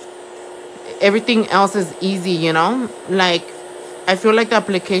products, everything else is easy, you know? Like I feel like the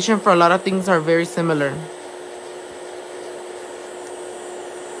application for a lot of things are very similar.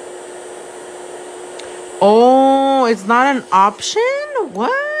 Oh, it's not an option?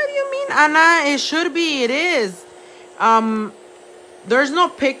 What do you mean, Anna? It should be. It is. There's no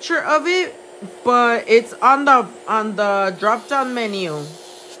picture of it, but it's on the drop down menu.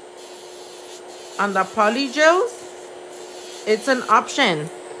 On the polygels, it's an option.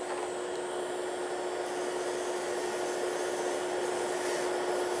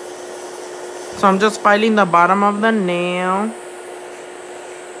 So I'm just filing the bottom of the nail.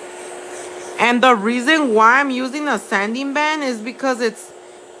 And the reason why I'm using a sanding band is because it's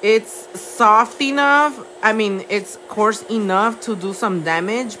soft enough. I mean, it's coarse enough to do some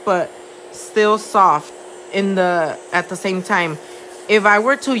damage, but still soft at the same time. If I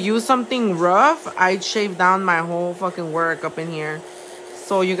were to use something rough, I'd shave down my whole fucking work up in here.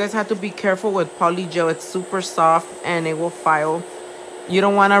 So you guys have to be careful with polygel. It's super soft and it will file. You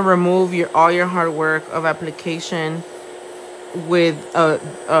don't want to remove all your hard work of application with a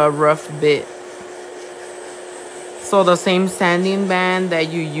rough bit. So the same sanding band that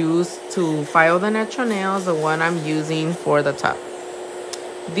you use to file the natural nails, the one I'm using for the top.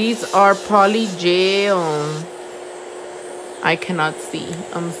 These are polygel. I cannot see.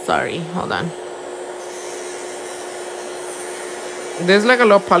 I'm sorry. Hold on. There's like a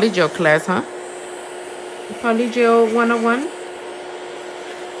little polygel class, huh? Polygel 101.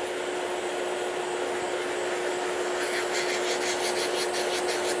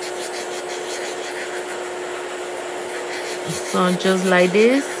 So just like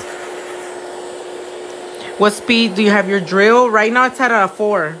this. What speed do you have your drill? Right now it's at a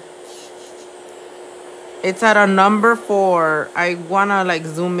 4. It's at a number 4. I wanna like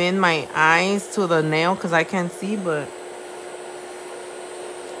zoom in my eyes to the nail because I can't see, but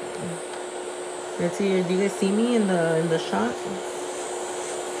let's see. Do you guys see me in the shot?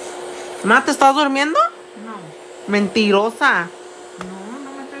 Ma, ¿te estás durmiendo? No. Mentirosa. No,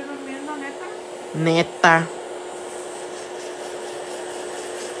 no me estoy durmiendo, neta. Neta.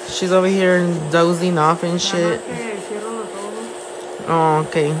 She's over here dozing off and shit. Oh,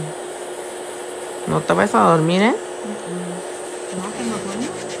 okay. No te vas a dormir, eh? No, que no duermo.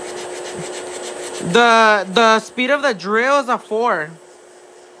 The speed of the drill is a 4.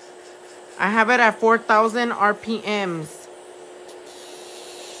 I have it at 4,000 RPMs.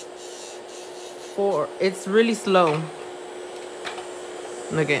 4. It's really slow.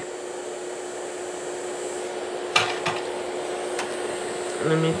 Look at.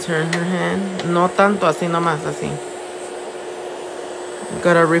 Let me turn her hand. No tanto, así nomás, así.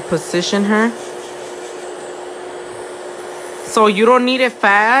 Gotta reposition her. So you don't need it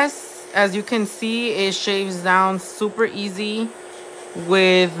fast. As you can see, it shaves down super easy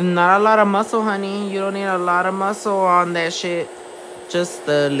with not a lot of muscle, honey. You don't need a lot of muscle on that shit. Just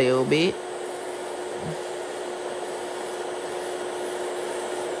a little bit.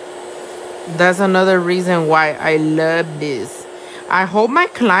 That's another reason why I love this. I hope my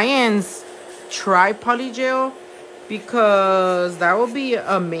clients try polygel because that would be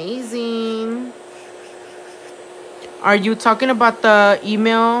amazing. Are you talking about the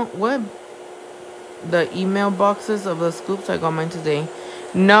email? What? The email boxes of the scoops? I got mine today.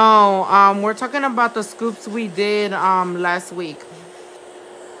 No, we're talking about the scoops we did last week.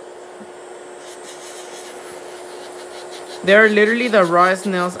 They're literally the rawest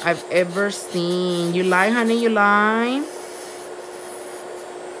nails I've ever seen. You lie, honey, you lie.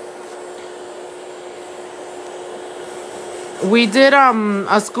 We did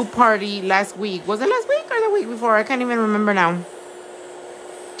a scoop party last week. Was it last week or the week before? I can't even remember now.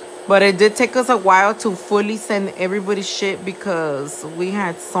 But it did take us a while to fully send everybody's shit because we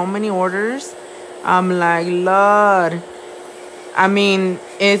had so many orders. I'm like, Lord. I mean,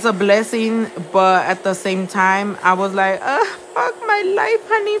 it's a blessing, but at the same time, I was like, fuck my life,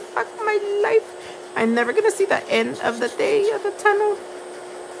 honey. Fuck my life. I'm never going to see the end of the day of the tunnel.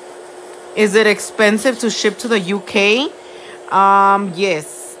 Is it expensive to ship to the UK?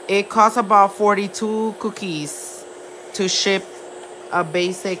 Yes. It costs about 42 cookies to ship a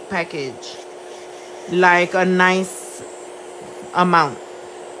basic package. Like a nice amount.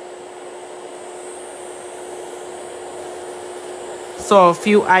 So a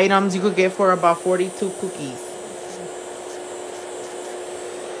few items you could get for about 42 cookies.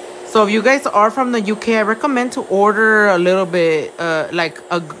 So if you guys are from the UK, I recommend to order a little bit, like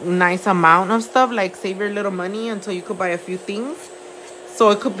a nice amount of stuff. Like save your little money until you could buy a few things.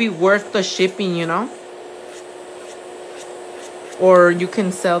 So it could be worth the shipping, you know. Or you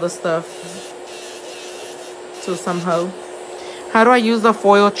can sell the stuff to some hoe. How do I use the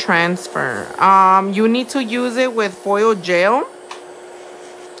foil transfer? You need to use it with foil gel.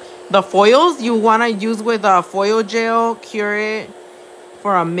 The foils you want to use with foil gel, cure it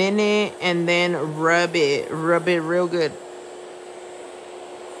for a minute, and then rub it real good.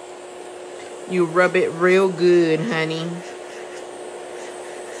 You rub it real good, honey.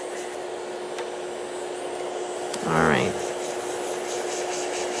 All right.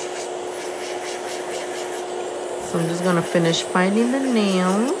 So I'm just gonna finish filing the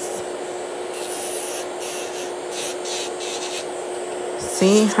nails.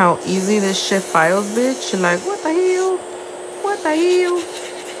 See how easy this shit files, bitch? You're like, what the hell? What the hell?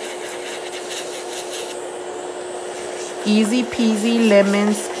 Easy peasy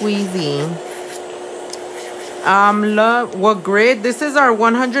lemon squeezy. Love, what grit? This is our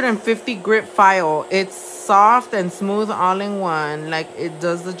 150 grit file. It's soft and smooth all in one. Like, it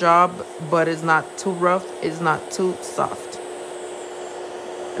does the job, but it's not too rough. It's not too soft.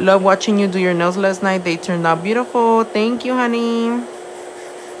 Love watching you do your nails last night. They turned out beautiful. Thank you, honey.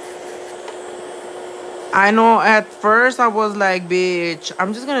 I know at first I was like, bitch,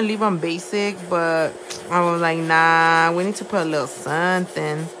 I'm just gonna leave them basic, but I was like, nah, we need to put a little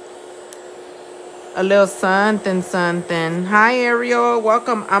something. A little something, something. Hi, Ariel.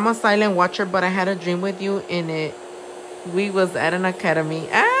 Welcome. I'm a silent watcher, but I had a dream with you in it. We was at an academy.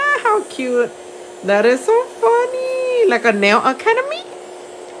 Ah, how cute. That is so funny. Like a nail academy?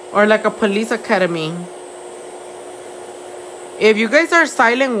 Or like a police academy? If you guys are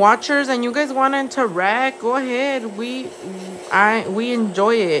silent watchers and you guys want to interact, go ahead. We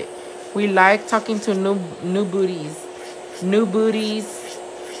enjoy it. We like talking to new booties. New booties.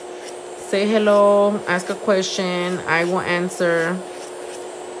 Say hello. Ask a question. I will answer.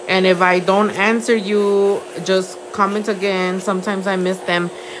 And if I don't answer you, just comment again. Sometimes I miss them.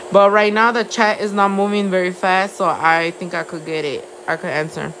 But right now the chat is not moving very fast, so I think I could get it. I could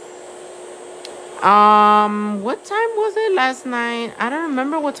answer. What time was it last night? I don't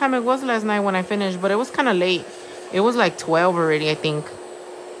remember what time it was last night when I finished, but it was kind of late. It was like 12 already, I think.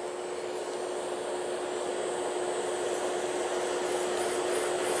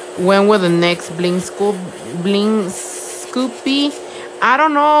 When will the next bling scoopy? I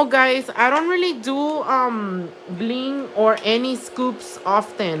don't know, guys. I don't really do bling or any scoops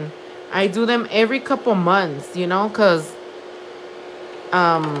often. I do them every couple months, you know, because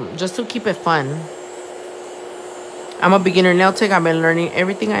just to keep it fun. I'm a beginner nail tech. I've been learning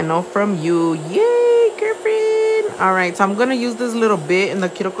everything I know from you. Yay, girlfriend. All right, so I'm gonna use this little bit in the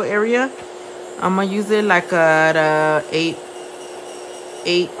cuticle area. I'm gonna use it like at 8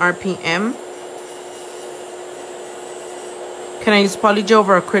 RPM. Can I use polygel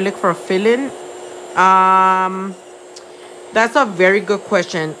over acrylic for a fill-in? That's a very good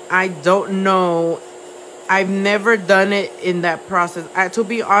question. I don't know. I've never done it in that process. To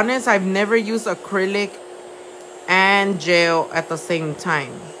be honest, I've never used acrylic and gel at the same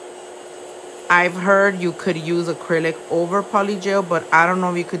time. I've heard you could use acrylic over polygel, but I don't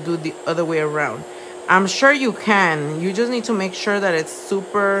know if you could do the other way around. I'm sure you can. You just need to make sure that it's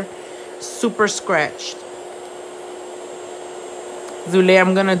super, super scratched. Zule,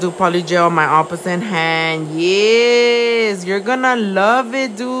 I'm gonna do polygel on my opposite hand. Yes, you're gonna love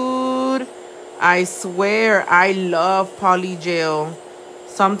it, dude. I swear, I love polygel.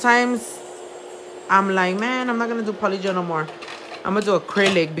 Sometimes I'm like, man, I'm not gonna do polygel no more. I'm gonna do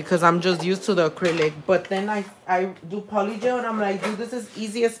acrylic because I'm just used to the acrylic. But then I do polygel and I'm like, dude, this is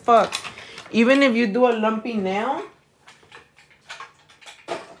easy as fuck. Even if you do a lumpy nail,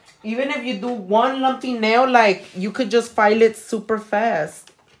 even if you do one lumpy nail, like, you could just file it super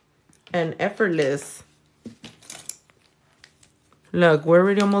fast and effortless. Look, we're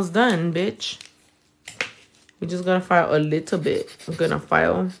already almost done, bitch. We just gotta file a little bit. I'm gonna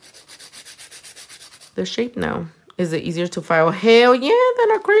file the shape now. Is it easier to file? Hell yeah,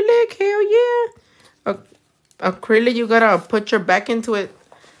 than acrylic. Hell yeah. Acrylic, you gotta put your back into it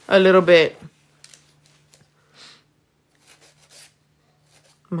a little bit.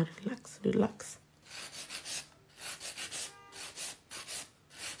 Relax, relax.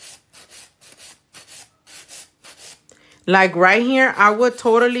 Like right here, I would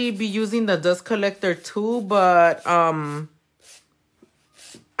totally be using the dust collector too, but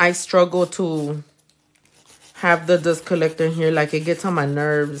I struggle to have the dust collector here. Like, it gets on my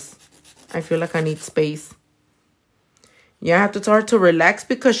nerves. I feel like I need space. Yeah, I have to tell her to relax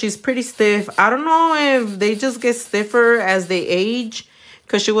because she's pretty stiff. I don't know if they just get stiffer as they age.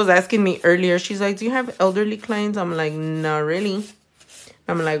 Because she was asking me earlier. She's like, do you have elderly clients? I'm like, not really.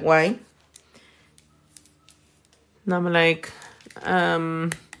 I'm like, why? And I'm like,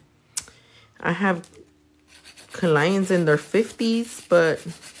 I have clients in their 50s, but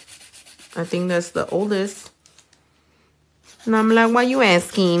I think that's the oldest. And I'm like, why you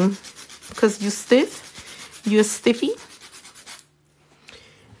asking? Because you stiff? You a stiffy?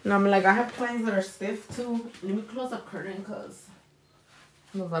 And I'm like, I have clients that are stiff too. Let me close the curtain because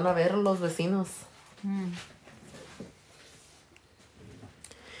nos van a ver los vecinos.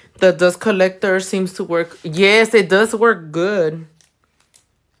 The dust collector seems to work. Yes, it does work good.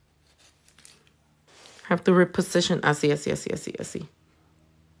 Have to reposition. I see. I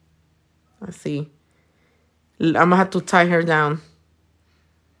see. I'm gonna have to tie her down.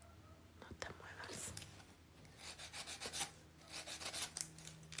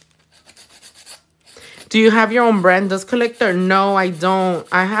 Do you have your own brand dust collector? No, I don't.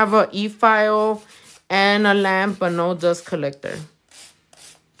 I have a e-file and a lamp, but no dust collector.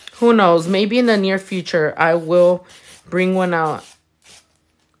 Who knows? Maybe in the near future, I will bring one out.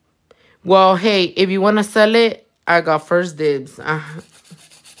 Well, hey, if you want to sell it, I got first dibs.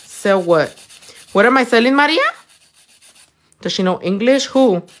 Sell what? What am I selling, Maria? Does she know English?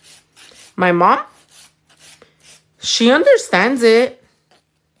 Who? My mom? She understands it.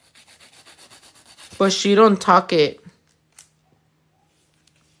 But she don't talk it.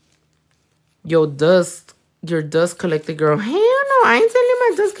 Your dust collector, girl. Hell no, I ain't selling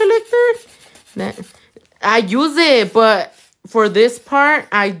my dust collector. I use it, but for this part,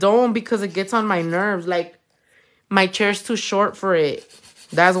 I don't because it gets on my nerves. Like, my chair's too short for it.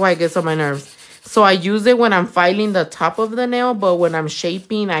 That's why it gets on my nerves. So I use it when I'm filing the top of the nail, but when I'm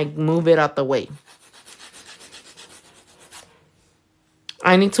shaping, I move it out the way.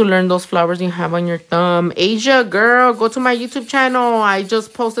 I need to learn those flowers you have on your thumb. Asia, girl, go to my YouTube channel. I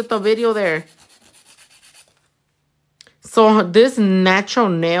just posted the video there. So this natural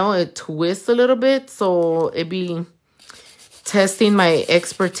nail, it twists a little bit. So it be testing my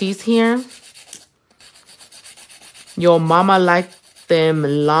expertise here. Yo, mama liked them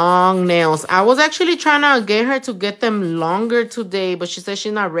long nails. I was actually trying to get her to get them longer today, but she said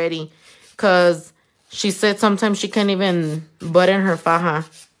she's not ready. Because she said sometimes she can't even button her faja.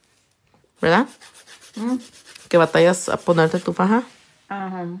 ¿Verdad? ¿Que batallas a ponerte tu faja?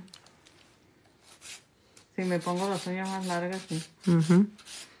 Ajá. Si me pongo las uñas más largas, sí.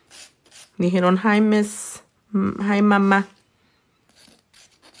 Dijeron, hi, miss. Hi, mamá.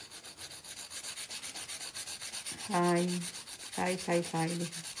 Hi.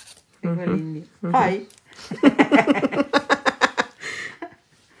 Dijo el indio. Hi.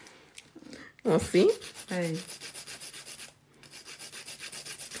 Oh, see? Hey.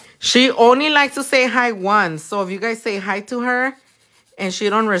 She only likes to say hi once. So if you guys say hi to her and she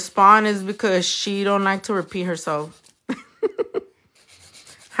don't respond, it's because she don't like to repeat herself.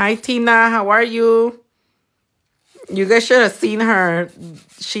 Hi, Tina. How are you? You guys should have seen her.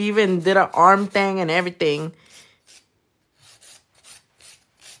 She even did an arm thing and everything.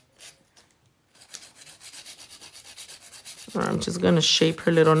 I'm just going to shape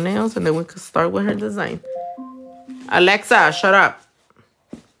her little nails and then we can start with her design. Alexa, shut up.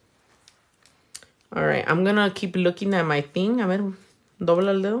 All All right, I'm going to keep looking at my thing. A ver, dobla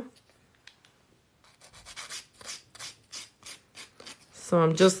el dedo. So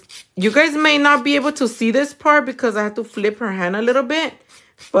I'm just... You guys may not be able to see this part because I have to flip her hand a little bit.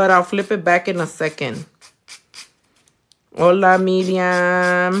 But I'll flip it back in a second. Hola,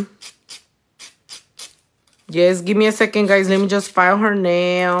 Miriam. Yes, give me a second, guys. Let me just file her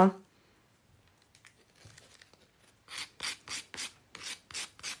nail.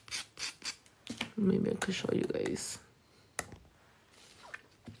 Maybe I could show you guys.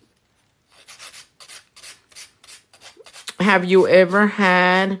 Have you ever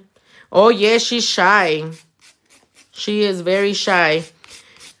had... Oh, yeah, she's shy. She is very shy.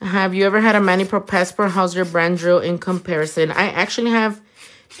 Have you ever had a Manny Pro Passport? How's your brand drill in comparison? I actually have...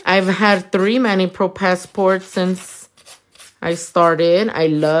 I've had 3 Manny Pro Passports since I started. I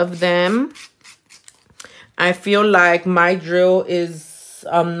love them. I feel like my drill is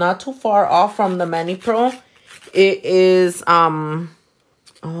not too far off from the Manny Pro. It is... Oh,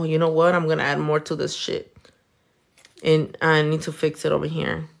 you know what? I'm going to add more to this shit. And I need to fix it over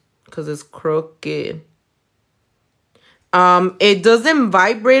here because it's crooked. It doesn't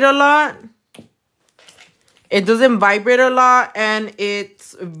vibrate a lot. It doesn't vibrate a lot, and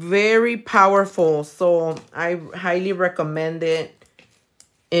it's very powerful. So I highly recommend it.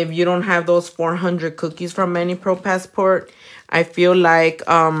 If you don't have those 400 cookies from Manny Pro Passport, I feel like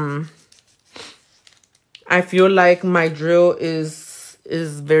my drill is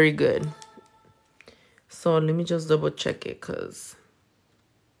very good. So let me just double check it because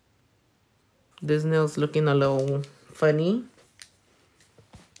this nail's looking a little funny.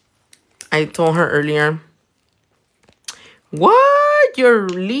 I told her earlier. What? You're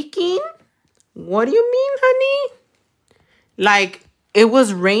leaking? What do you mean, honey? Like, it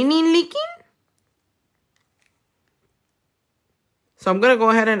was raining leaking? So I'm going to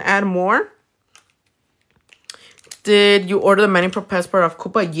go ahead and add more. Did you order the Manny Pro Passport of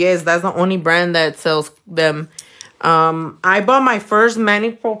Koopa? Yes, that's the only brand that sells them. I bought my first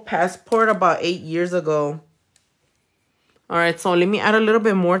Manny Pro Passport about 8 years ago. All right, so let me add a little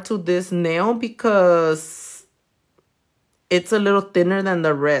bit more to this nail because it's a little thinner than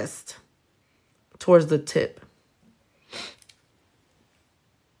the rest towards the tip.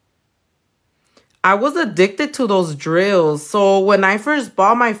 I was addicted to those drills. So when I first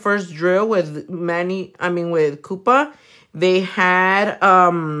bought my first drill with with Koopa, they had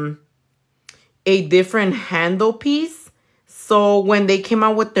a different handle piece. So when they came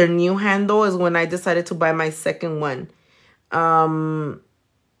out with their new handle is when I decided to buy my second one. And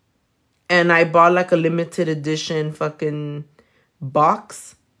I bought like a limited edition fucking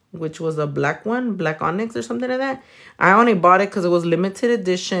box, which was a black one, black onyx or something like that. I only bought it because it was limited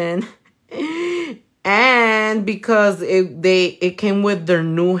edition. And because it came with their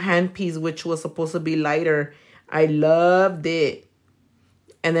new handpiece, which was supposed to be lighter. I loved it.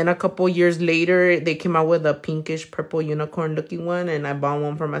 And then a couple years later, they came out with a pinkish purple unicorn looking one. And I bought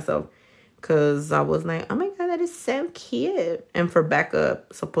one for myself. Because I was like, oh my God, that is so cute. And for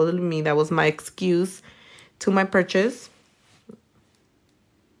backup, supposedly that was my excuse to my purchase.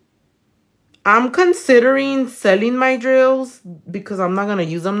 I'm considering selling my drills because I'm not going to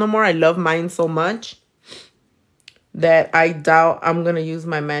use them no more. I love mine so much that I doubt I'm going to use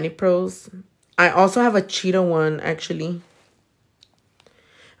my Manny Pros. I also have a cheetah one, actually.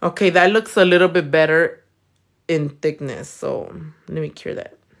 Okay, that looks a little bit better in thickness. So let me cure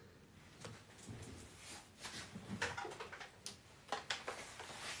that.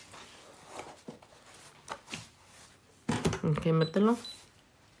 Okay, mételo.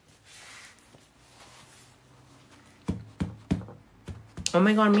 Oh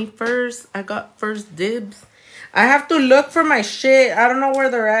my God, me first. I got first dibs. I have to look for my shit. I don't know where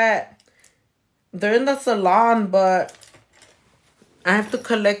they're at. They're in the salon, but I have to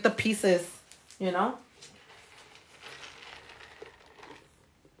collect the pieces, you know?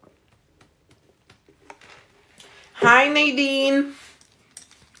 Hi, Nadine.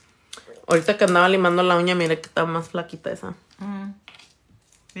 Ahorita que andaba limando la uña, mira que está más flaquita esa.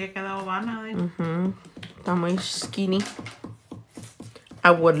 Había quedado vana, Está muy skinny. I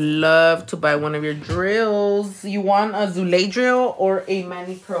would love to buy one of your drills. You want a Zulay drill or a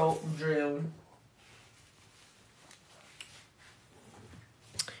Manny Pro drill?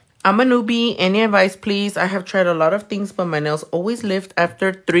 I'm a newbie. Any advice, please? I have tried a lot of things, but my nails always lift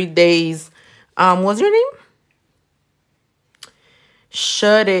after 3 days. What's your name?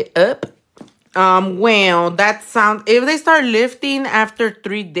 Shut it up. Well, that sounds... If they start lifting after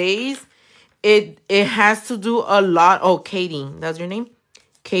 3 days, it has to do a lot... Oh, Katie. That's your name?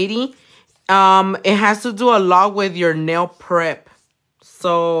 Katie. It has to do a lot with your nail prep.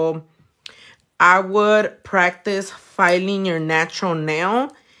 So, I would practice filing your natural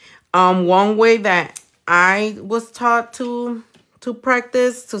nail. One way that I was taught to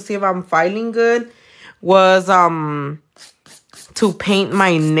practice to see if I'm filing good was to paint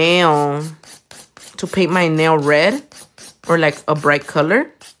my nail red or like a bright color,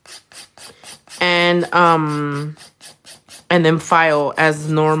 and then file as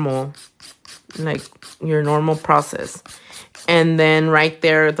normal, like your normal process. And then right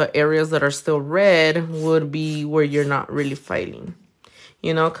there, the areas that are still red would be where you're not really filing.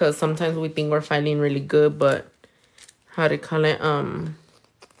 You know, because sometimes we think we're filing really good, but how to call it,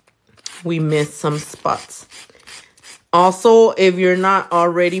 we miss some spots. Also, if you're not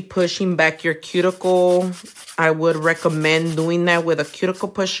already pushing back your cuticle, I would recommend doing that with a cuticle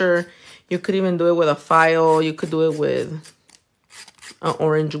pusher. You could even do it with a file. You could do it with an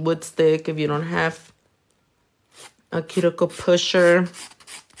orange wood stick if you don't have a cuticle pusher.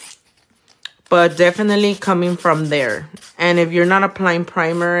 But definitely coming from there. And if you're not applying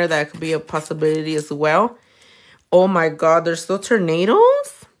primer, that could be a possibility as well. Oh my God, there's still tornadoes?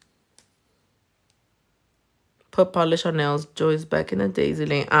 Put polish on nails. Joyce, back in the days,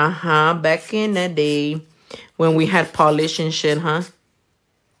 Elaine. Back in the day when we had polish and shit, huh?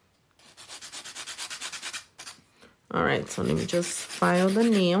 All right, so let me just file the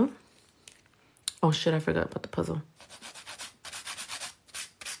nail. Oh shit, I forgot about the puzzle.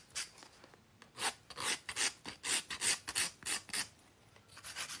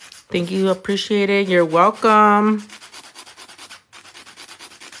 Thank you, appreciate it. You're welcome.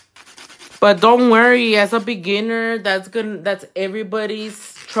 But don't worry, as a beginner, that's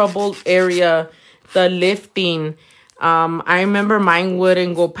everybody's troubled area, the lifting. I remember mine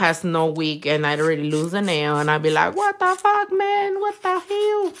wouldn't go past no week and I'd already lose a nail and I'd be like, what the fuck, man? What the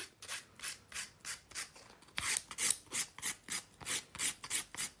hell?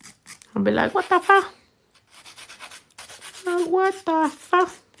 I'd be like, what the fuck? What the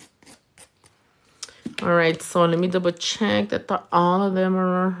fuck? All right, so let me double check that all of them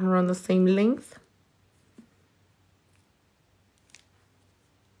are around the same length.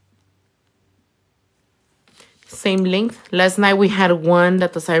 Same length. Last night we had one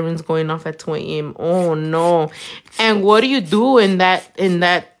that the siren's going off at 2 a.m. Oh no. And what do you do when that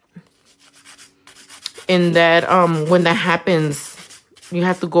happens? You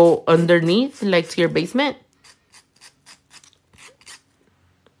have to go underneath, like to your basement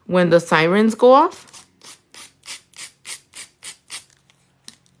when the sirens go off.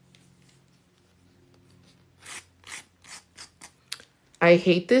 I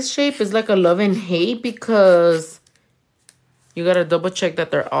hate this shape. It's like a love and hate because you gotta double check that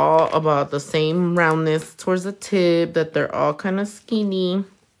they're all about the same roundness towards the tip, that they're all kind of skinny.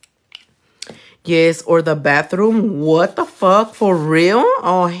 Yes, or the bathroom. What the fuck? For real?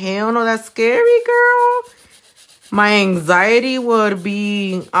 Oh, hell no, that's scary, girl. My anxiety would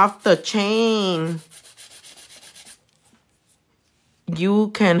be off the chain. You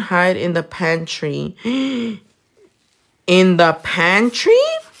can hide in the pantry. In the pantry?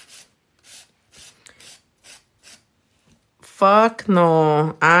 Fuck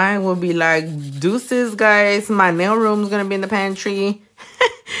no. I will be like, deuces, guys. My nail room's gonna be in the pantry.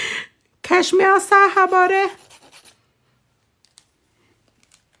 Catch me outside. How about it?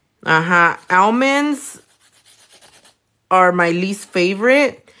 Almonds are my least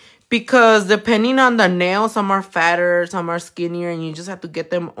favorite because depending on the nail, some are fatter, some are skinnier, and you just have to get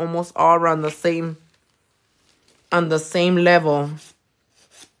them almost all around the same, on the same level.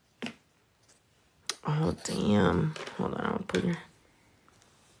 Oh, damn. Hold on, I'll put your...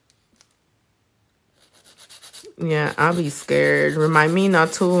 Yeah, I'll be scared. Remind me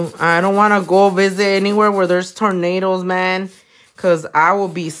not to... I don't want to go visit anywhere where there's tornadoes, man. Because I will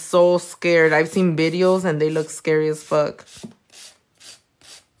be so scared. I've seen videos and they look scary as fuck.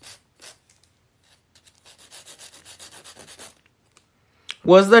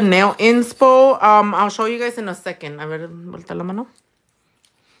 Was the nail inspo? I'll show you guys in a second. A ver, vuelta la mano.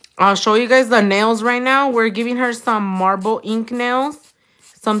 I'll show you guys the nails right now. We're giving her some marble ink nails.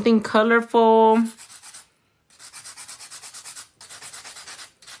 Something colorful.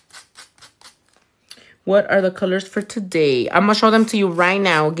 What are the colors for today? I'm going to show them to you right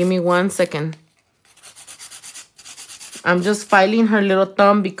now. Give me 1 second. I'm just filing her little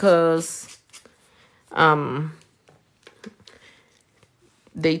thumb because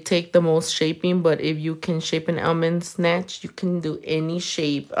they take the most shaping, but if you can shape an almond snatch, you can do any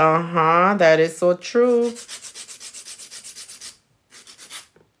shape. That is so true.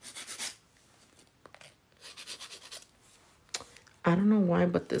 I don't know why,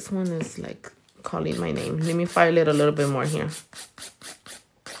 but this one is like calling my name. Let me file it a little bit more here.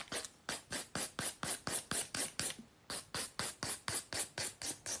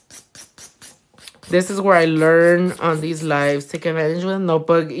 This is where I learn on these lives. Take advantage with a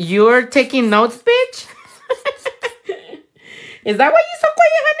notebook. You're taking notes, bitch? Is that why you so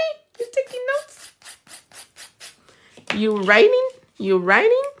quiet, honey? You taking notes? You writing? You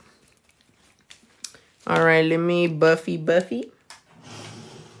writing? All right, let me Buffy.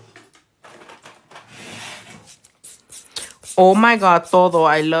 Oh my God, todo.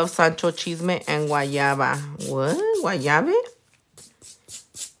 I love Sancho Chisme and Guayaba. What? Guayabe?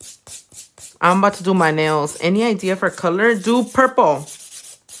 I'm about to do my nails. Any idea for color? Do purple.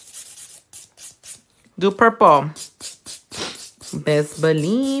 Do purple. Best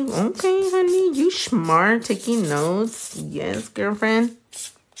believe. Okay, honey. You smart. Taking notes. Yes, girlfriend.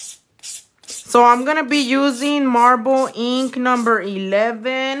 So I'm going to be using Marble Ink number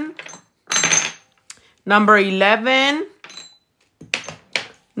 11. Number 11.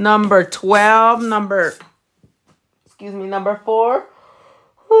 Number 12. Number 4.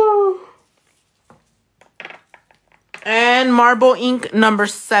 And Marble Ink number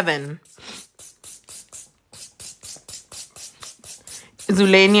 7.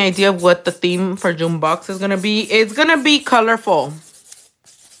 Zule, any idea of what the theme for June box is going to be? It's going to be colorful.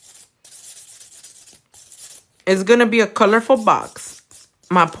 It's going to be a colorful box.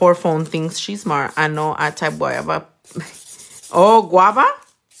 My poor phone thinks she's smart. I know I type guayaba. Oh, guava?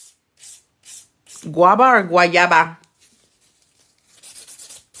 Guava or guayaba?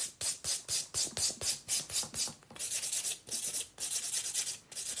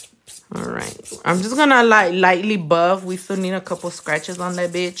 All right. I'm just going to lightly buff. We still need a couple scratches on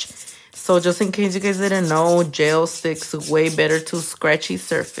that bitch. So just in case you guys didn't know, gel sticks way better to scratchy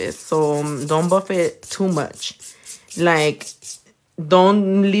surface. So don't buff it too much. Like,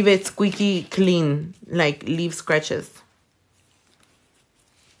 don't leave it squeaky clean. Like, leave scratches.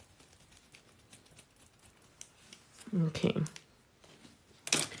 Okay.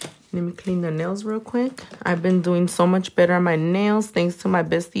 Let me clean the nails real quick. I've been doing so much better on my nails thanks to my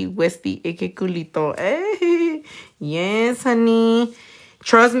bestie, Westy, aka Culito. Hey, yes, honey.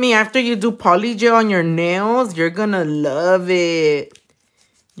 Trust me, after you do polygel on your nails, you're gonna love it.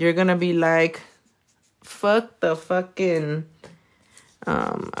 You're gonna be like, fuck the fucking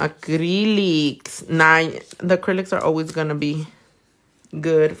acrylics. Nah, the acrylics are always gonna be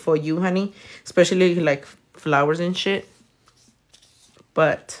good for you, honey. Especially like flowers and shit.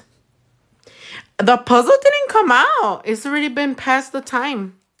 But the puzzle didn't come out. It's already been past the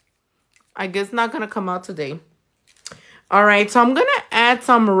time. I guess not gonna come out today. All right, so I'm gonna add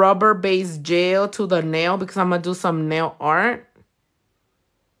some rubber-based gel to the nail because I'm gonna do some nail art.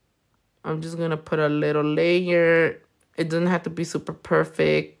 I'm just gonna put a little layer. It doesn't have to be super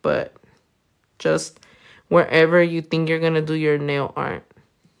perfect, but just wherever you think you're gonna do your nail art.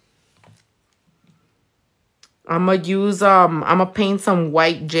 I'm gonna paint some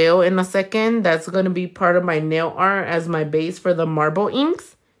white gel in a second. That's gonna be part of my nail art as my base for the marble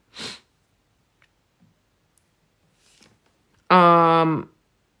inks.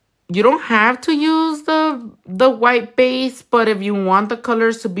 You don't have to use the white base, but if you want the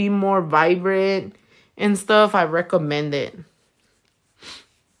colors to be more vibrant and stuff, I recommend it.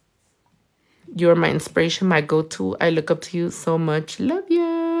 You're my inspiration, my go-to. I look up to you so much. Love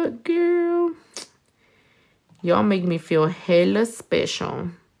ya, girl. Y'all make me feel hella special.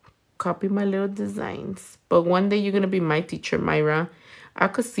 Copy my little designs. But one day you're going to be my teacher, Myra. I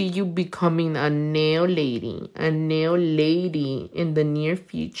could see you becoming a nail lady. A nail lady in the near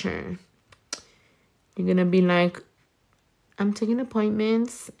future. You're going to be like, I'm taking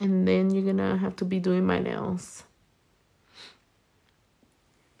appointments. And then you're going to have to be doing my nails.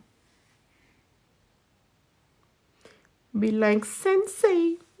 Be like,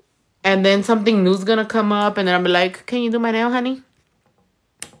 sensei. And then something new's gonna come up, and then I'll be like, can you do my nail, honey?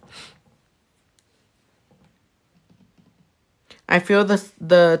 I feel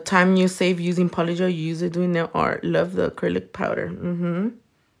the time you save using polygel, you use it doing nail art. Love the acrylic powder.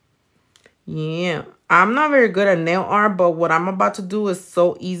 Yeah. I'm not very good at nail art, but what I'm about to do is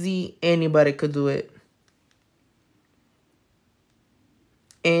so easy, anybody could do it.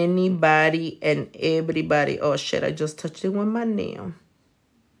 Anybody and everybody. Oh, shit, I just touched it with my nail.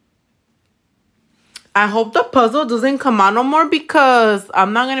 I hope the puzzle doesn't come out no more because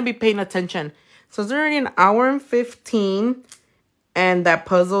I'm not going to be paying attention. So it's already an hour and 15 and that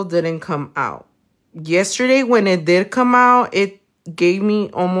puzzle didn't come out. Yesterday when it did come out, it gave me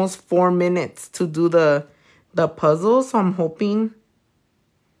almost 4 minutes to do the puzzle. So I'm hoping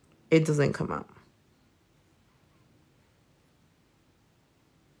it doesn't come out.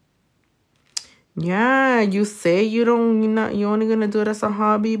 Yeah, you say you're only going to do it as a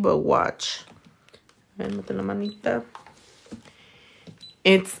hobby, but watch. Mete la manita.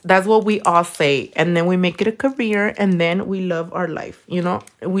 That's what we all say. And then we make it a career, and then we love our life, you know?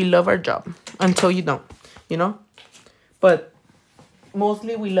 We love our job until you don't, you know? But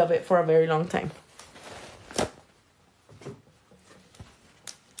mostly we love it for a very long time.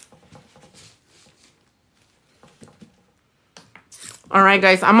 All right,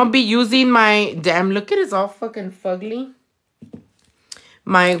 guys, I'm gonna be using my, damn, look at it, it's all fucking fugly.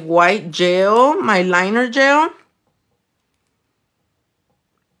 My white gel, my liner gel.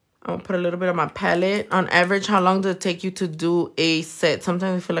 I'm gonna put a little bit on my palette. On average, how long does it take you to do a set?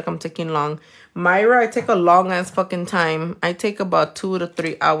 Sometimes I feel like I'm taking long. Myra, I take a long ass fucking time. I take about 2 to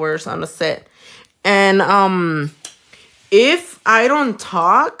 3 hours on a set. And if I don't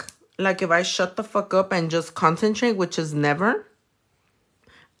talk, like if I shut the fuck up and just concentrate, which is never,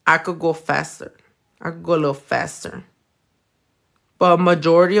 I could go faster. I could go a little faster. But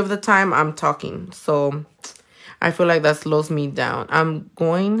majority of the time, I'm talking. So I feel like that slows me down. I'm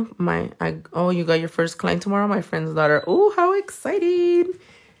going, oh, you got your first client tomorrow? My friend's daughter. Oh, how excited.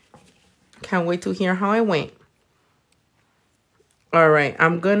 Can't wait to hear how it went. All right,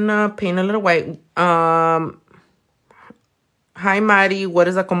 I'm gonna paint a little white. Hi, Mari. What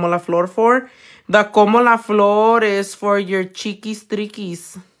is the Como la Flor for? The Como la Flor is for your chiquis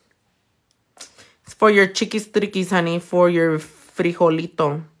triquis. It's for your chiquis triquis, honey. For your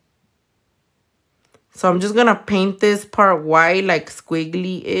frijolito. So I'm just gonna paint this part white, like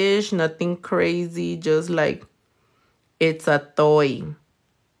squiggly-ish. Nothing crazy. Just like it's a toy.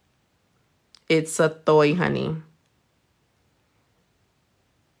 It's a toy, honey.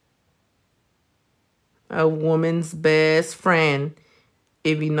 A woman's best friend.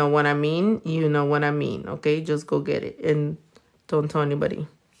 If you know what I mean, you know what I mean. Okay, just go get it. And don't tell anybody.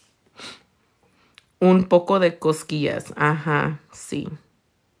 Un poco de cosquillas. Ajá, sí.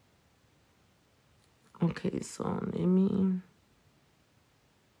 Okay, so let me...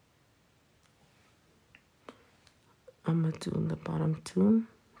 I'm going to do the bottom too.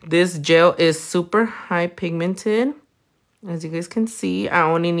 This gel is super high pigmented. As you guys can see, I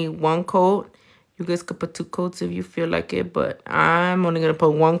only need 1 coat. You guys could put 2 coats if you feel like it, but I'm only going to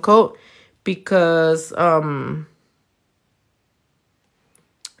put 1 coat because I'm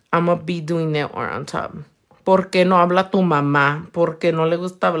going to be doing nail art on top. ¿Por qué no habla tu mamá? Porque no le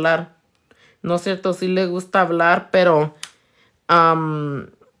gusta hablar. No es cierto, sí le gusta hablar, pero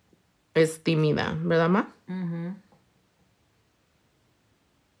es tímida, ¿verdad, ma? Mm-hmm.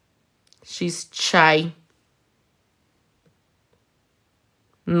 She's shy.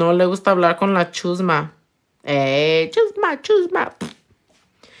 No le gusta hablar con la chusma. Chusma.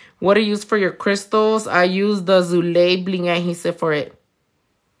 What do you use for your crystals? I use the Zulay Bling Adhesive for it.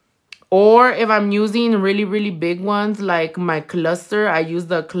 Or if I'm using really, really big ones like my cluster, I use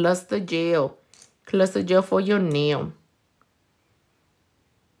the cluster gel. Cluster gel for your nail.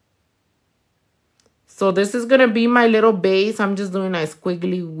 So this is going to be my little base. I'm just doing a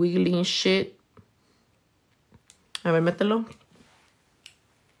squiggly, wiggly shit. A ver, mételo.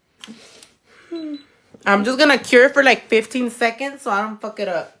 I'm just going to cure it for like 15 seconds so I don't fuck it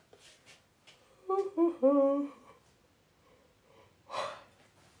up.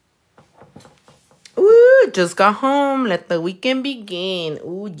 Ooh, just got home. Let the weekend begin.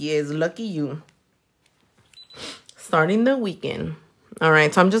 Ooh, yes, lucky you. Starting the weekend. All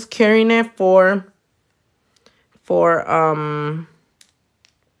right, so I'm just curing it for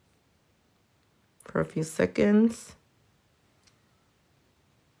a few seconds.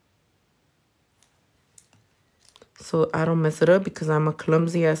 So I don't mess it up because I'm a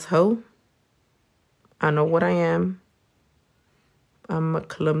clumsy ass hoe. I know what I am. I'm a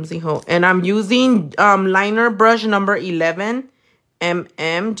clumsy hoe. And I'm using liner brush number 11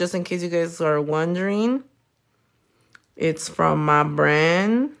 mm, just in case you guys are wondering. It's from my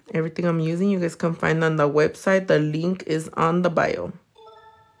brand. Everything I'm using, you guys can find on the website. The link is on the bio.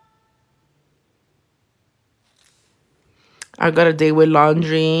 I got a day with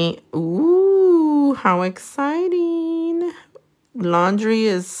laundry. Ooh, how exciting. Laundry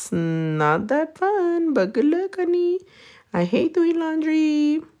is not that fun, but good luck, honey. I hate doing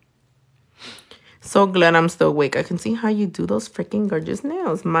laundry. So glad I'm still awake. I can see how you do those freaking gorgeous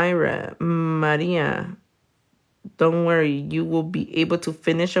nails. Myra, Maria, don't worry. You will be able to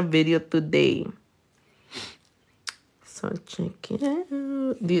finish a video today. So check it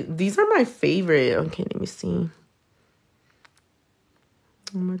out. These are my favorite. Okay, let me see.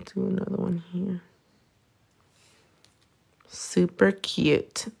 I'm going to do another one here. Super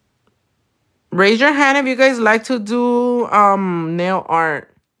cute. Raise your hand if you guys like to do nail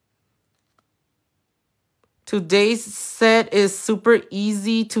art. Today's set is super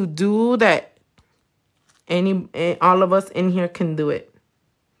easy to do that all of us in here can do it.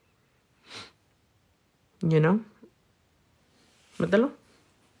 You know? Mételo.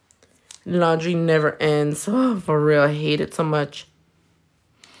 Laundry never ends. Oh, for real, I hate it so much.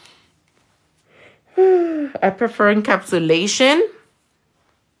 I prefer encapsulation.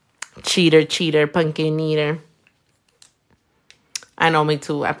 Cheater, pumpkin eater. I know, me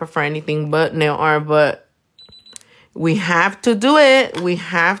too. I prefer anything but nail art, but we have to do it. We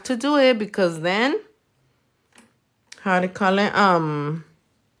have to do it because then, how to call it?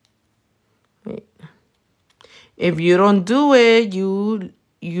 Wait. If you don't do it, you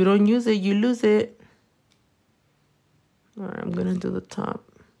don't use it, you lose it. All right, I'm gonna do the top.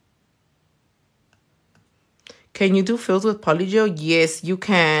 Can you do fills with polygel? Yes, you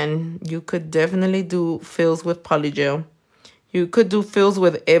can. You could definitely do fills with polygel. You could do fills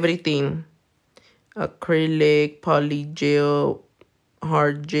with everything. Acrylic, polygel,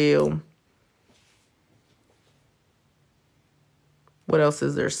 hard gel. What else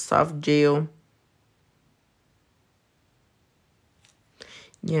is there? Soft gel.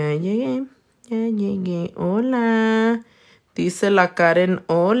 Yeah. Hola. Dice la Karen,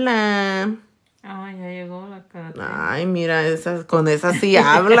 hola. Ah, ya llegó la Karen. Ay, mira, con esa sí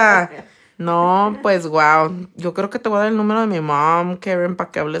habla. No, pues wow. Yo creo que te voy a dar el número de mi mom, Karen,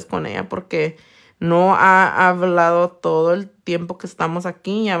 para que hables con ella, porque no ha hablado todo el tiempo que estamos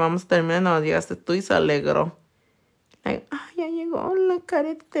aquí. Ya vamos a terminar, no llegaste tú y se alegró. Like, ya llegó la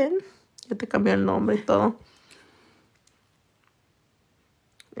Karen. Ya te cambió el nombre y todo.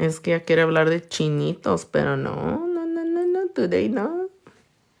 Es que ella quiere hablar de chinitos, pero no, today no.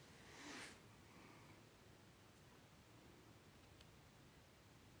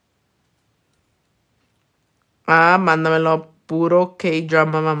 Mándamelo puro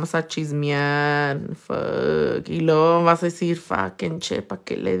K-drama, vamos a chismear. Fuck. Y luego vas a decir, fucking che, ¿para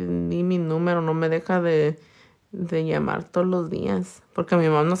qué le di mi número? No me deja de llamar todos los días. Porque mi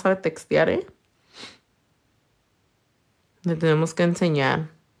mamá no sabe textear, ¿eh? Le tenemos que enseñar.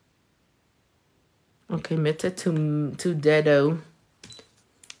 Okay, mete to Dedo.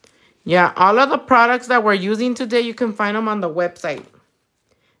 Yeah, all of the products that we're using today, you can find them on the website.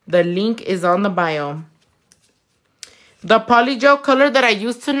 The link is on the bio. The polygel color that I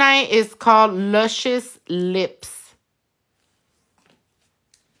used tonight is called Luscious Lips.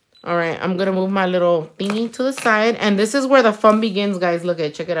 All right, I'm going to move my little thingy to the side. And this is where the fun begins, guys. Look at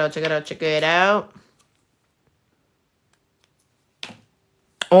it. Check it out.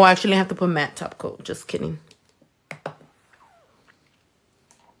 Oh, I actually have to put matte top coat. Just kidding.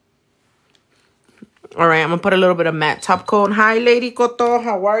 All right, I'm going to put a little bit of matte top coat. Hi, Lady Coto.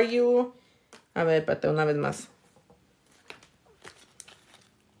 How are you? A ver, espérate una vez más.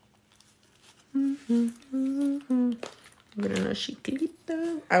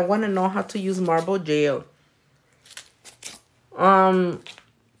 I want to know how to use marble gel.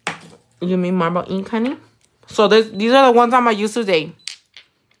 You mean marble ink, honey? So these are the ones I'm going to use today.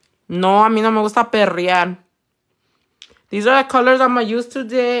 No, a mí no me gusta perrear. These are the colors I'm going to use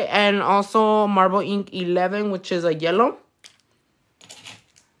today. And also Marble Ink 11, which is a yellow.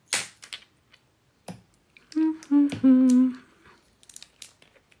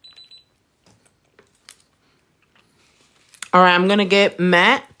 All right, I'm going to get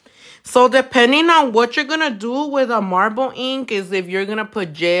matte. So depending on what you're going to do with a marble ink is if you're going to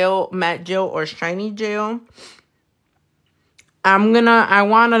put gel, matte gel, or shiny gel. I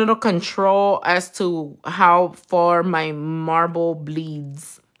want a little control as to how far my marble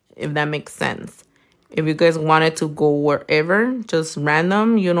bleeds, if that makes sense. If you guys want it to go wherever, just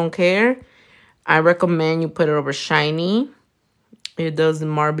random, you don't care, I recommend you put it over shiny. It does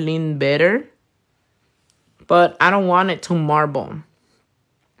marbling better. But I don't want it to marble.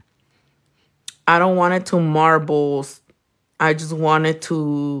 I don't want it to marble. I just want it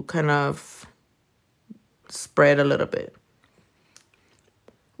to kind of spread a little bit.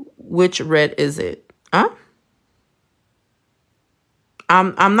 Which red is it? Huh?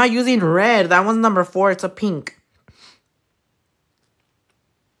 I'm not using red. That one's number 4. It's a pink.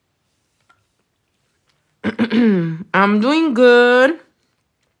 I'm doing good.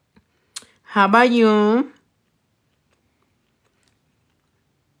 How about you?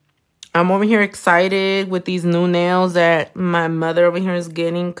 I'm over here excited with these new nails that my mother over here is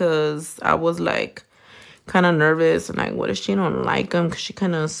getting because I was like kind of nervous and like, what if she don't like them because she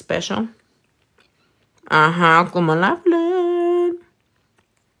kind of special? Como la flor.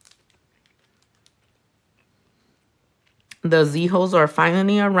 The Z-Hos are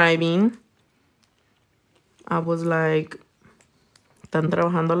finally arriving. I was like, ¿están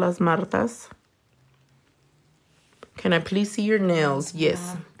trabajando las Martas? Can I please see your nails?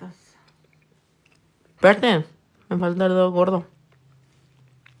 Yes. Espérate, me falta el dedo gordo.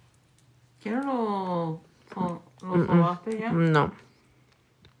 Quiero ¿Acabaste ya? No.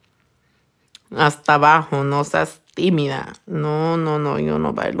 Hasta abajo, no seas tímida. No, no, no, yo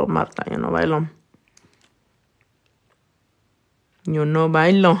no bailo, Marta, yo no bailo. Yo no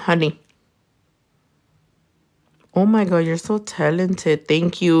bailo, honey. Oh my God, you're so talented.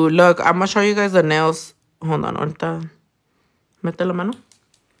 Thank you. Look, I'm going to show you guys the nails. Hold on, ahorita. Mete la mano.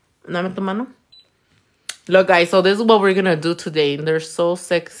 Dame tu mano. Look, guys, so this is what we're going to do today. They're so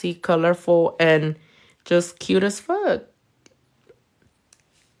sexy, colorful, and just cute as fuck.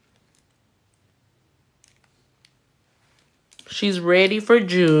 She's ready for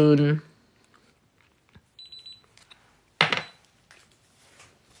June.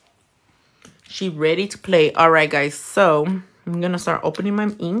 She ready to play. All right, guys. So I'm going to start opening my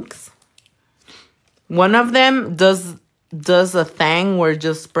inks. One of them does a thing where it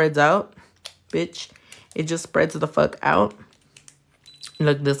just spreads out. Bitch. It just spreads the fuck out.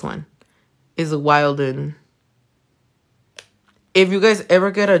 Look, this one is wild. And if you guys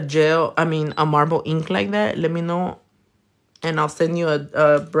ever get a marble ink like that, let me know. And I'll send you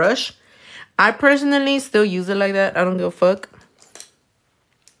a brush. I personally still use it like that. I don't give a fuck.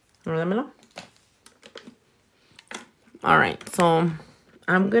 Alright, so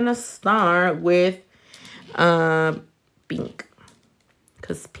I'm gonna start with pink.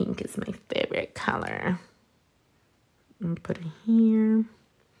 Because pink is my favorite color. I'm gonna put it here.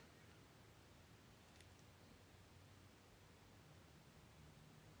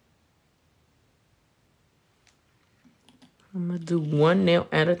 I'm going to do one nail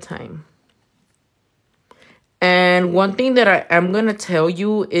at a time. And one thing that I am going to tell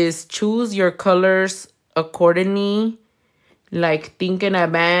you is choose your colors accordingly. Like, think in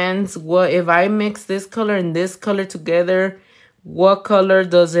advance. What if I mix this color and this color together, what color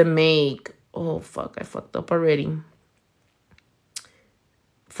does it make? Oh, fuck. I fucked up already.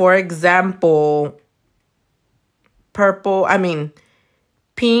 For example,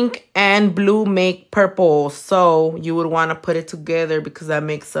 pink and blue make purple, so you would want to put it together because that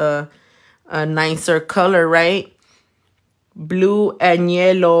makes a nicer color, right? Blue and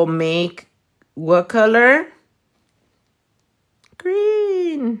yellow make what color?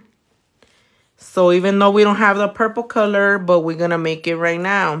 Green. So even though we don't have the purple color, but we're gonna make it right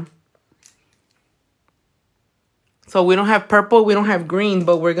now. So we don't have purple, we don't have green,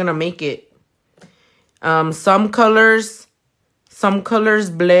 but we're gonna make it. Some colors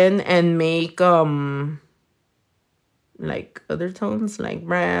blend and make like other tones, like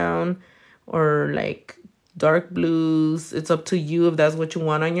brown or like dark blues. It's up to you if that's what you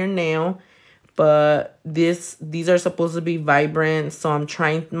want on your nail. But these are supposed to be vibrant, so I'm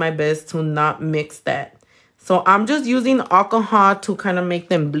trying my best to not mix that. So I'm just using alcohol to kind of make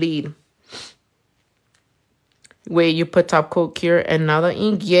them bleed. Wait, you put top coat cure and now the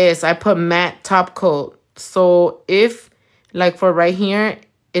ink? Yes, I put matte top coat. So if, like for right here,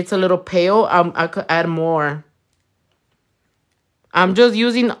 it's a little pale, I could add more. I'm just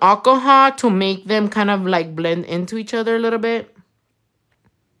using alcohol to make them kind of like blend into each other a little bit.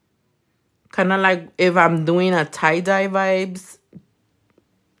 Kind of like if I'm doing a tie-dye vibes.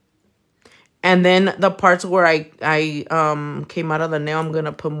 And then the parts where I came out of the nail, I'm going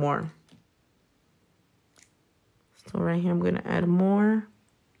to put more. So right here, I'm going to add more.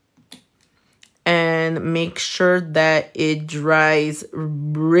 And make sure that it dries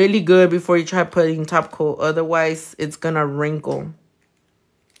really good before you try putting top coat. Otherwise, it's going to wrinkle.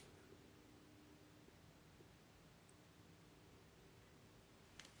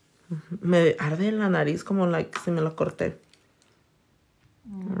 Me arde la nariz como like se me la corté.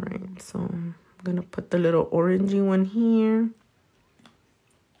 Alright, so I'm going to put the little orangey one here.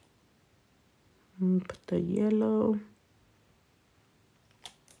 Put the yellow.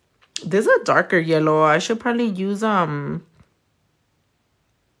 This is a darker yellow. I should probably use I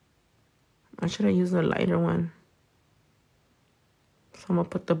should have used a lighter one. So I'm gonna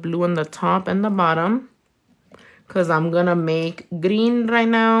put the blue on the top and the bottom, because I'm gonna make green right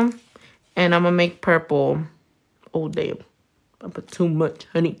now and I'm gonna make purple. Oh damn, I put too much,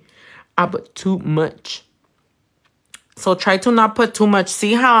 honey. I put too much. So try to not put too much.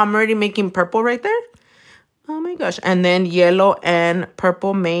 See how I'm already making purple right there? Oh my gosh. And then yellow and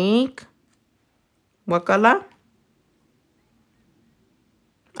purple make what color?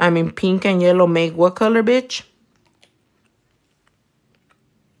 I mean, pink and yellow make what color, bitch?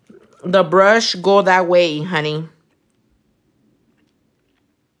 The brush go that way, honey.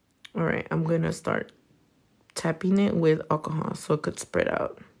 All right, I'm going to start tapping it with alcohol so it could spread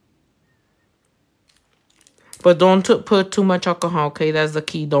out. But don't put too much alcohol, okay? That's the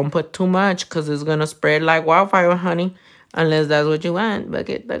key. Don't put too much because it's going to spread like wildfire, honey. Unless that's what you want.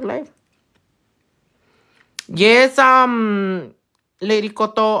 Bucket Thug Life. Yes, Lady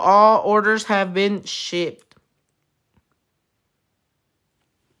Koto, all orders have been shipped.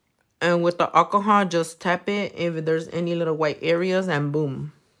 And with the alcohol, just tap it if there's any little white areas and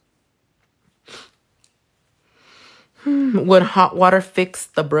boom. Would hot water fix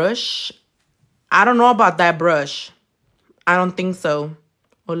the brush? I don't know about that brush. I don't think so.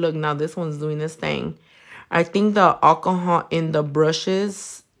 Oh, look, now this one's doing this thing. I think the alcohol in the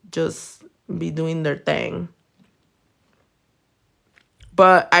brushes just be doing their thing.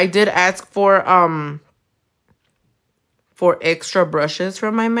 But I did ask for extra brushes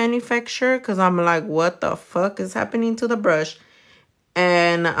from my manufacturer because I'm like, what the fuck is happening to the brush?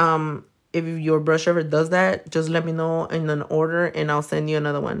 And if your brush ever does that, just let me know in an order and I'll send you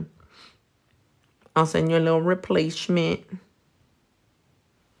another one. I'll send you a little replacement.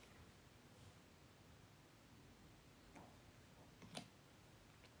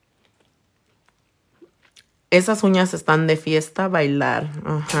 Esas uñas están de fiesta bailar.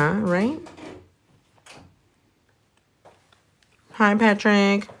 Right? Hi,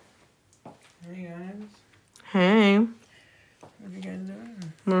 Patrick. Hey, guys. Hey. What are you guys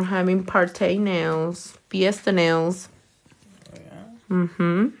doing? We're having party nails. Fiesta nails. Oh, yeah?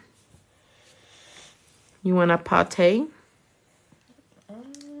 Mm-hmm. You want a party?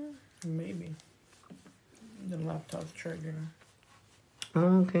 Maybe. The laptop's charging.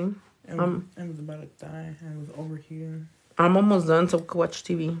 Oh, okay. It was about to die. It was overheating. I'm almost done so we can watch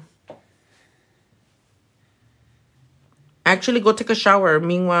TV. Actually, go take a shower.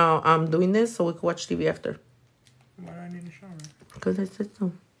 Meanwhile, I'm doing this so we can watch TV after. Why do I need a shower? Because I said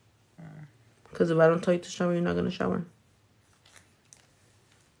so. Because if I don't tell you to shower, you're not going to shower.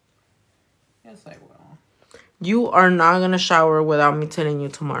 Yes, I will. You are not going to shower without me telling you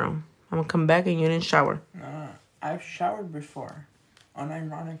tomorrow. I'm going to come back and you didn't shower. Nah, I've showered before.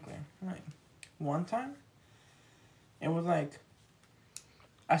 Unironically. Like, one time, it was like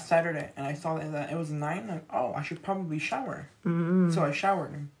a Saturday, and I saw that it was 9. Like, oh, I should probably shower. So I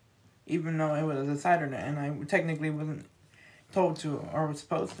showered, even though it was a Saturday, and I technically wasn't told to or was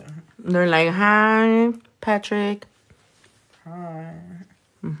supposed to. They're like, hi, Patrick. Hi.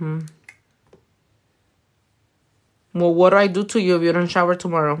 Well, what do I do to you if you don't shower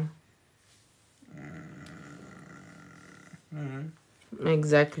tomorrow?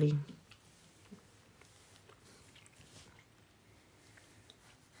 Exactly.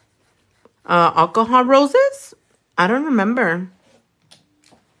 Alcohol roses? I don't remember.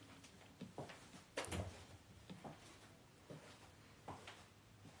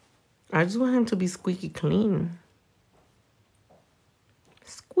 I just want him to be squeaky clean.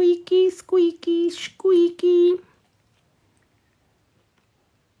 Squeaky, squeaky, squeaky.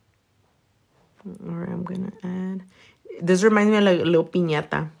 Alright, I'm gonna add. This reminds me of like a little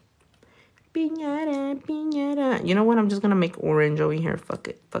piñata. Piñata, piñata. You know what? I'm just gonna make orange over here. Fuck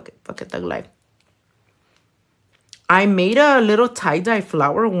it, fuck it, fuck it, thug life. I made a little tie-dye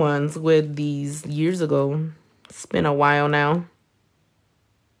flower ones with these years ago. It's been a while now.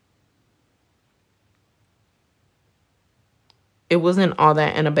 It wasn't all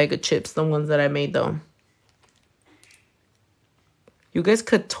that and a bag of chips, the ones that I made though. You guys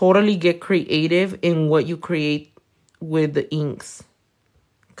could totally get creative in what you create with the inks.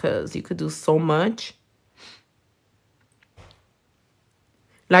 Because you could do so much.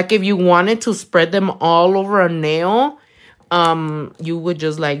 Like if you wanted to spread them all over a nail, you would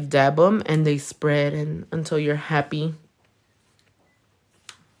just like dab them and they spread and until you're happy.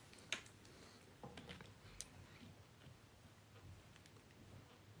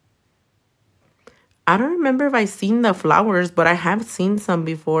 I don't remember if I seen the flowers, but I have seen some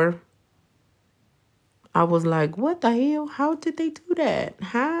before. I was like, what the hell? How did they do that?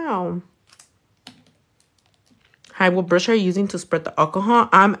 How? Hi, what brush are you using to spread the alcohol?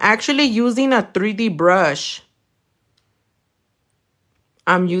 I'm actually using a 3D brush.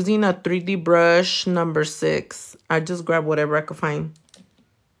 I'm using a 3D brush number 6. I just grabbed whatever I could find.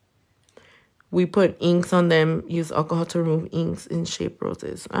 We put inks on them. Use alcohol to remove inks in shape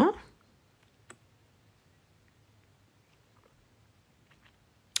roses. Huh?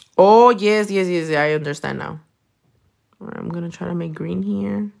 Oh, yes, yes, yes. I understand now. All right, I'm going to try to make green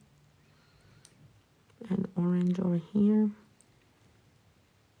here. And orange over here.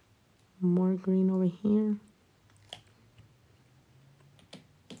 More green over here.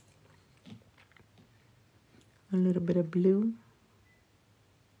 A little bit of blue.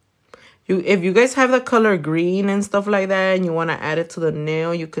 If you guys have the color green and stuff like that and you want to add it to the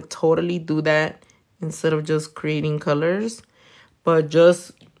nail, you could totally do that instead of just creating colors. But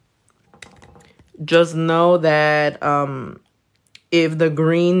just know that if the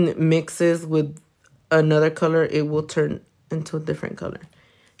green mixes with another color, it will turn into a different color,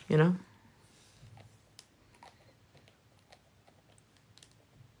 you know?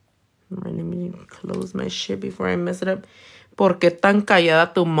 Right, let me close my shit before I mess it up. ¿Por qué tan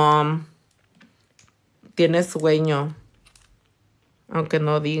callada tu mom? Tiene sueño. Aunque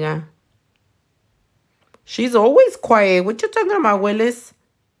no diga. She's always quiet. What you talking about, Willis?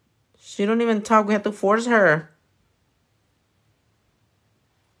 She don't even talk. We have to force her.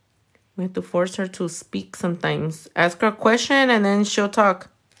 We have to force her to speak sometimes. Ask her a question and then she'll talk.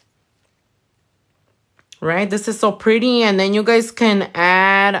 Right? This is so pretty. And then you guys can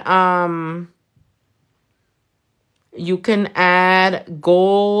add, you can add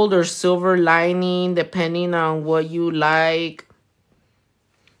gold or silver lining depending on what you like.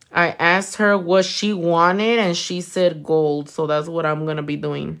 I asked her what she wanted and she said gold. So that's what I'm going to be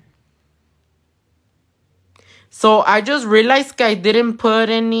doing. So I just realized I didn't put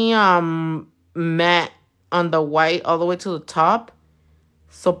any matte on the white all the way to the top.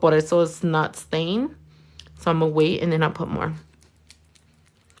 So por eso it's not stained. So I'm going to wait and then I'll put more.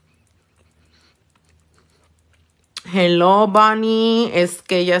 Hello, Bonnie. Es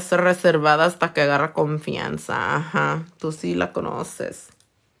que ella es reservada hasta que agarra confianza. Ajá. Tú sí la conoces.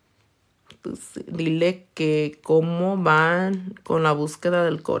 Tú sí. Dile que cómo van con la búsqueda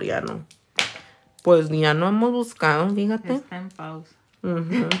del coreano. Pues ya no hemos buscado, fíjate. Está en pausa.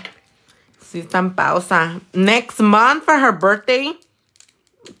 Sí, está en pausa. Next month for her birthday.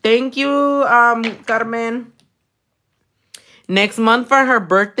 Thank you, Carmen. Next month for her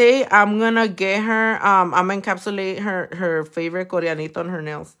birthday, I'm gonna get her, I'm gonna encapsulate her favorite coreanito on her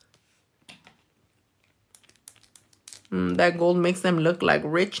nails. That gold makes them look like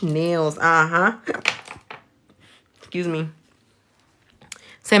rich nails. Excuse me.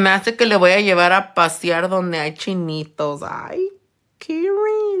 Se me hace que le voy a llevar a pasear donde hay chinitos. Ay,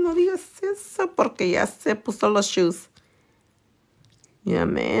 Karen, no digas eso porque ya se puso los shoes. Ya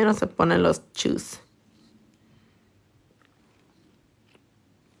menos se ponen los shoes.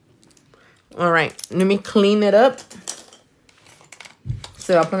 All right, let me clean it up.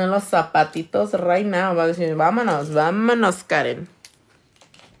 Se va a poner los zapatitos right now. Va a decir, vámonos, vámonos, Karen.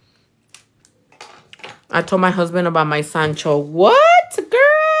 I told my husband about my Sancho. What,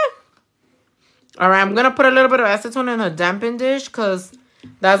 girl? All right, I'm going to put a little bit of acetone in a dampen dish because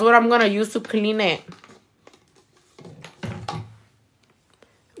that's what I'm going to use to clean it.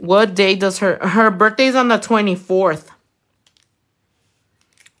 What day does her birthday's on the 24th.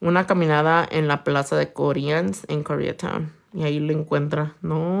 Una caminada en la plaza de Koreans en Koreatown. Y ahí lo encuentra.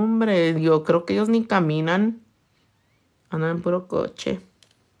 No, hombre, yo creo que ellos ni caminan. Andan en puro coche.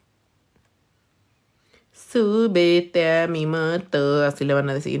 Súbete a mi moto. Así le van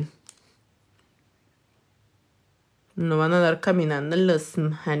a decir. No van a dar caminando los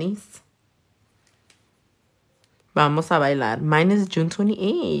honeys. Vamos a bailar. Mine is June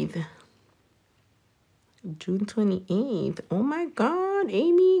 28th. June 28th. Oh my God,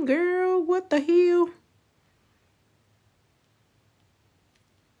 Amy, girl, what the hell?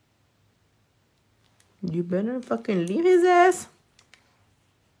 You better fucking leave his ass.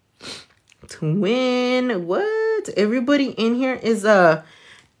 Twin, what? Everybody in here is a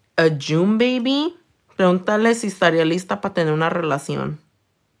June baby. Pregúntale si estaría lista para tener una relación.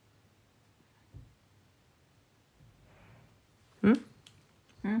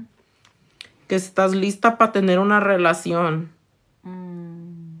 Que estás lista para tener una relación.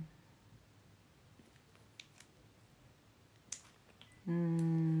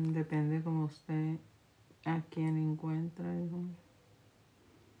 Depende como usted a quién encuentra.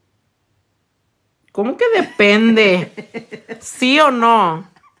 ¿Cómo que depende? ¿Sí o no?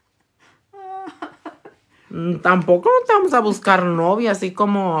 Tampoco vamos a buscar novia así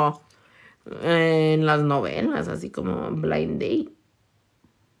como en las novelas, así como blind date.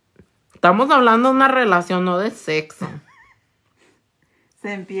 Estamos hablando de una relación, no de sexo.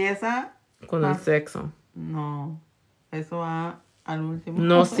 Se empieza con el sexo. No, eso va al último.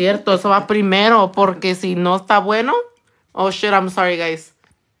 No es cierto, eso va primero, porque si no está bueno... Oh, shit, I'm sorry, guys.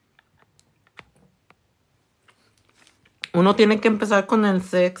 Uno tiene que empezar con el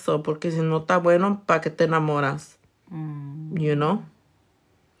sexo, porque si no está bueno, ¿para qué te enamoras? You know?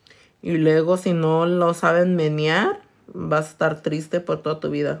 Y luego, si no lo saben menear, vas a estar triste por toda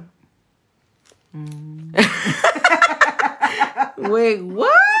tu vida. Wait, what?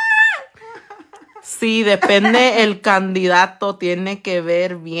 Sí, depende el candidato. Tiene que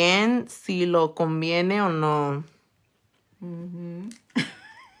ver bien si lo conviene o no.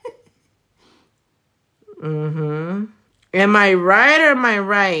 Am I right or am I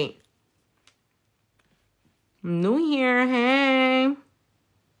right? New here, hey.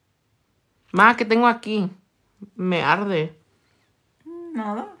 Ma, ¿qué tengo aquí? Me arde.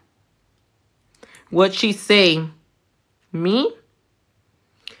 Nada. What'd she say? Me?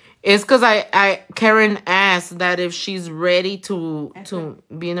 It's because Karen asked that if she's ready to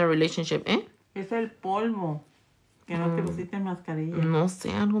be in a relationship. ¿Eh? Es el polvo. Que no te pusiste mascarilla. No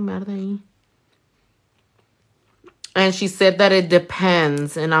sé, algo me arde ahí. And she said that it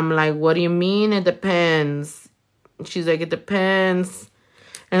depends. And I'm like, what do you mean it depends? She's like, it depends.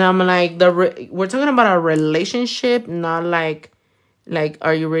 And I'm like, we're talking about a relationship, not like,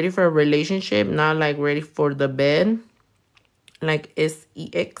 are you ready for a relationship? Not like ready for the bed. Like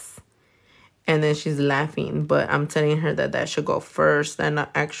sex. And then she's laughing. But I'm telling her that should go first and an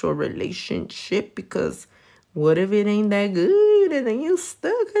actual relationship. Because what if it ain't that good? And then you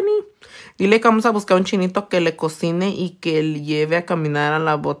stuck, honey. Dile que vamos a buscar un chinito que le cocine y que le lleve a caminar a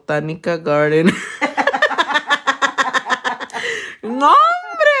la Botánica Garden. No,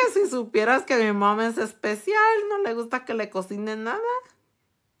 hombre, si supieras que mi mamá es especial, no le gusta que le cocine nada.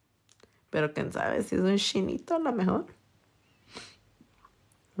 Pero quién sabe si es un chinito a lo mejor.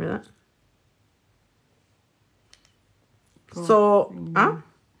 ¿Verdad? So, ¿ah?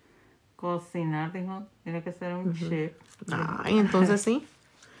 Cocinar, dijo. Tiene que ser un chef. Ay, entonces sí.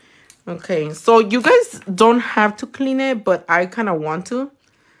 Okay, so you guys don't have to clean it, but I kind of want to.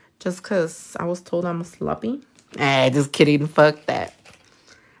 Just because I was told I'm sloppy. Just kidding. Fuck that.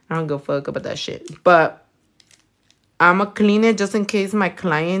 I don't give a fuck about that shit. But I'm going to clean it just in case my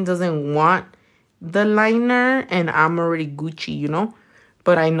client doesn't want the liner. And I'm already Gucci, you know.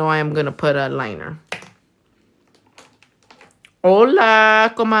 But I know I am going to put a liner.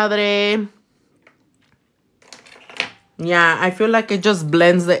 Hola, comadre. Yeah, I feel like it just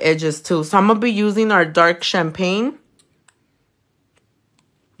blends the edges too. So I'm going to be using our dark champagne.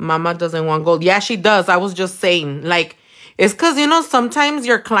 Mama doesn't want gold. Yeah, she does. I was just saying. Like, it's because, you know, sometimes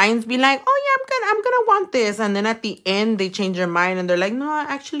your clients be like, oh, yeah, I'm gonna want this. And then at the end, they change their mind. And they're like, no,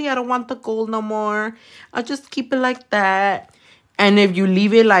 actually, I don't want the gold no more. I'll just keep it like that. And if you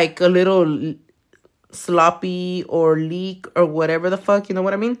leave it like a little sloppy or leak or whatever the fuck, you know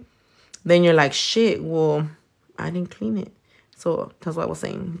what I mean? Then you're like, shit, well, I didn't clean it. So that's what I was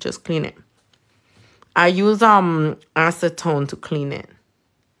saying. Just clean it. I use acetone to clean it.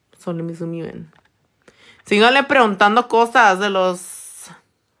 So let me zoom you in. Síganle preguntando cosas de los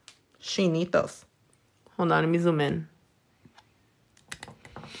chinitos. Hold on, let me zoom in.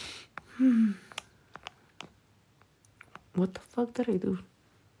 What the fuck did I do?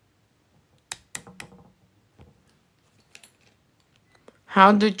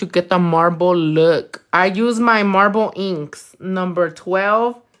 How did you get the marble look? I use my marble inks. Number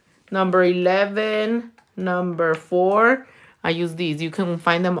 12, number 11, number 4. I use these. You can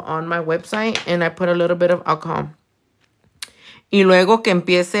find them on my website. And I put a little bit of alcohol. Y luego que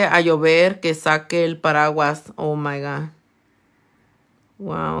empiece a llover, que saque el paraguas. Oh my God.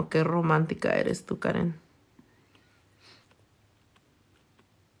 Wow, qué romántica eres tú, Karen.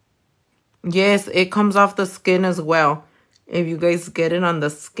 Yes, it comes off the skin as well. If you guys get it on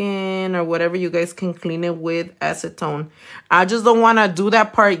the skin or whatever, you guys can clean it with acetone. I just don't want to do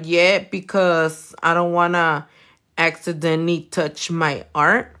that part yet because I don't want to accidentally touch my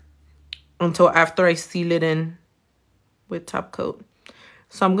art until after I seal it in with top coat.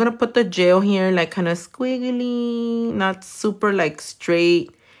 So I'm going to put the gel here like kind of squiggly, not super like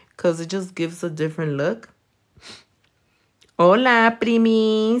straight because it just gives a different look. Hola,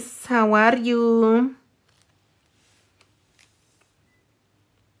 primis. How are you?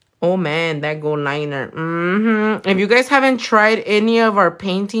 Oh, man, that gold liner. If you guys haven't tried any of our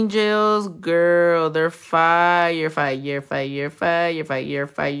painting gels, girl, they're fire, fire, fire, fire, fire,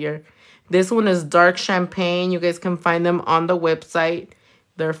 fire. This one is dark champagne. You guys can find them on the website.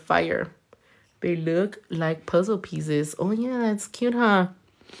 They're fire. They look like puzzle pieces. Oh, yeah, that's cute, huh?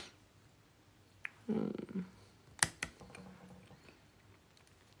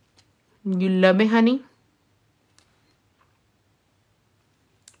 You love it, honey?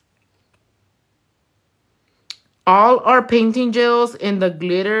 All our painting gels and the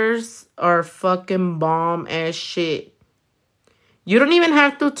glitters are fucking bomb as shit. You don't even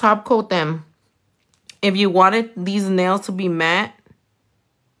have to top coat them. If you wanted these nails to be matte.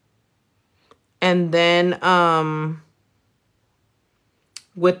 And then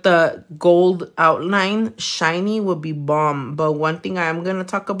with the gold outline, shiny would be bomb. But one thing I'm going to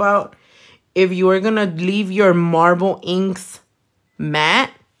talk about, if you are going to leave your marble inks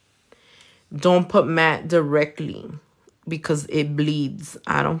matte, don't put matte directly because it bleeds.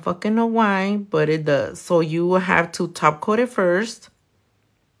 I don't fucking know why, but it does. So you will have to top coat it first.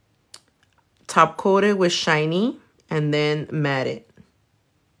 Top coat it with shiny and then matte it.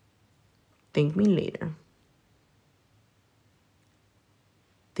 Thank me later.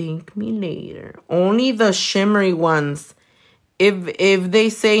 Thank me later. Only the shimmery ones. If they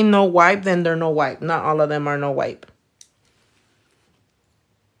say no wipe, then they're no wipe. Not all of them are no wipe.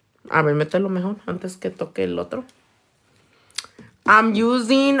 A ver, mételo mejor antes que toque el otro. I'm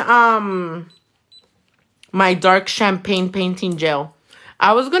using my dark champagne painting gel.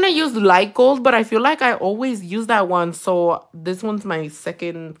 I was gonna use light gold, but I feel like I always use that one, so this one's my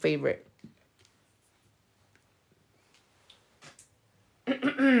second favorite.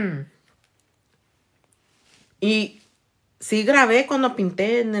 Y sí grabé cuando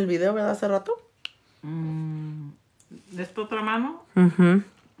pinté en el video, ¿verdad? Hace rato. ¿De esta otra mano?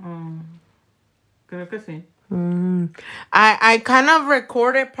 Creo que sí. I kind of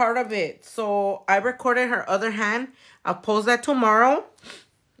recorded part of it. So I recorded her other hand. I'll post that tomorrow.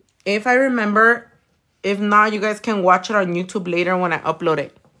 If I remember. If not, you guys can watch it on YouTube later when I upload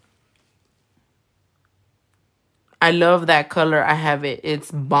it. I love that color. I have it.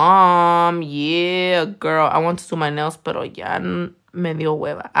 It's bomb. Yeah, girl. I want to do my nails, pero ya me dio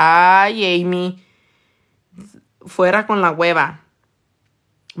hueva. Ay, Amy. Fuera con la hueva.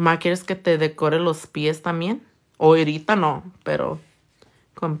 Ma, ¿quieres que te decore los pies también? O ahorita no, pero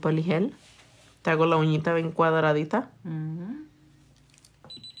con poligel. Te hago la uñita bien cuadradita.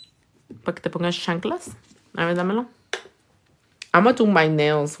 Para que te pongas chanclas. A ver, dámelo. I'm going to do my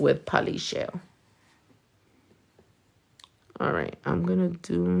nails with polygel. All right, I'm going to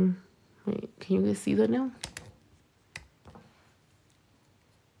do... Wait, can you guys see the nail?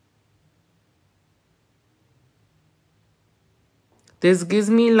 This gives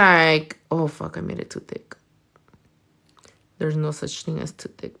me like... Oh, fuck, I made it too thick. There's no such thing as too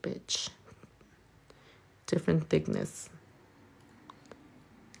thick, bitch. Different thickness.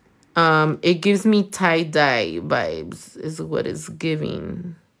 It gives me tie-dye vibes is what it's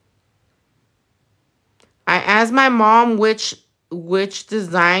giving. I asked my mom which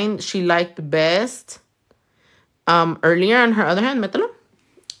design she liked best earlier on her other hand, mételo.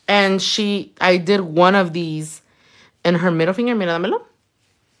 And I did one of these in her middle finger, mira, dámelo.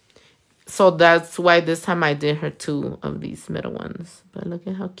 So that's why this time I did her 2 of these middle ones. But look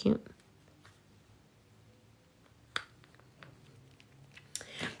at how cute.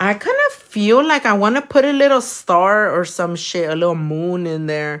 I kind of feel like I want to put a little star or some shit, a little moon in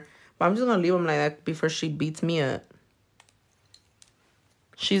there. But I'm just going to leave them like that before she beats me up.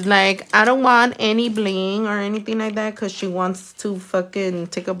 She's like, I don't want any bling or anything like that because she wants to fucking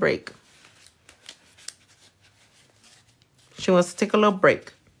take a break. She wants to take a little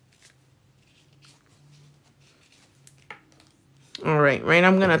break. All right,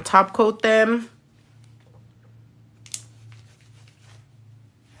 I'm going to top coat them.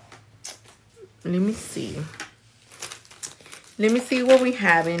 Let me see. Let me see what we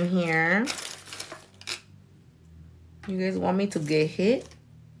have in here. You guys want me to get hit?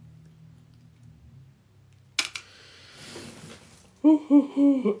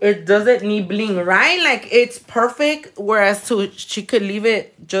 It doesn't need bling, right? Like, it's perfect. Whereas she could leave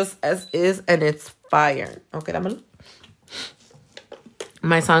it just as is and it's fire. Okay, dámelo.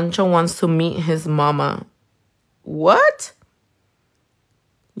 My Sancho wants to meet his mama. What?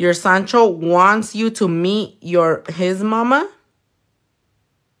 Your Sancho wants you to meet his mama?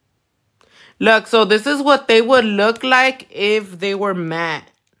 Look, so this is what they would look like if they were matte.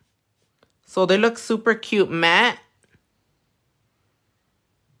 So they look super cute matte.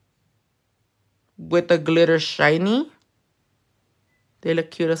 With the glitter shiny. They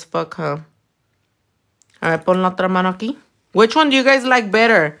look cute as fuck, huh? A ver, pon la otra mano aquí. Which one do you guys like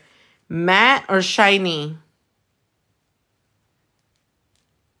better? Matte or shiny?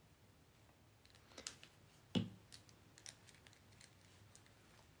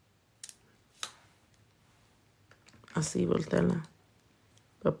 Así, volteala.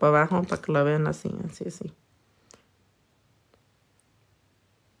 Pero para abajo, para que la vean así, así.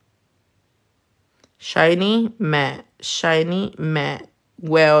 Shiny, matte. Shiny, matte.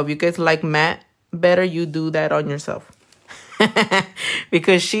 Well, if you guys like matte better, you do that on yourself.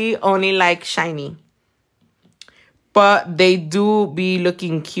 Because she only likes shiny. But they do be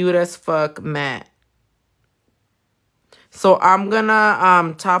looking cute as fuck matte. So I'm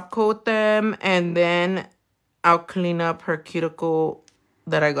gonna top coat them and then I'll clean up her cuticle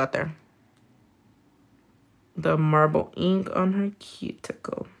that I got there. The marble ink on her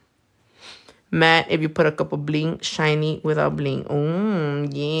cuticle. Matte if you put a couple bling. Shiny without bling. Oh,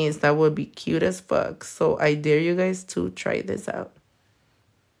 yes, that would be cute as fuck. So I dare you guys to try this out.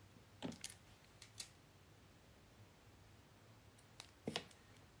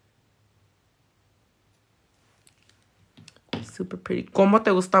 Super pretty. ¿Cómo te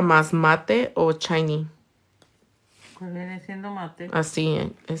gusta más, mate o shiny? ¿Cuál viene siendo mate? Así,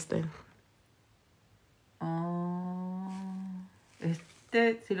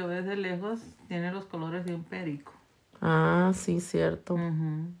 Este, si lo ves de lejos, tiene los colores de un perico. Ah, sí, cierto.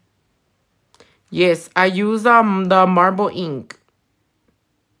 Ujú. Yes, I use the marble ink.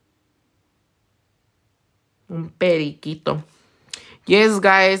 Un periquito. Yes,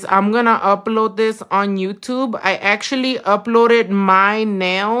 guys, I'm gonna upload this on YouTube. I actually uploaded my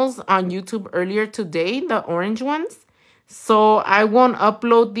nails on YouTube earlier today, the orange ones. So I won't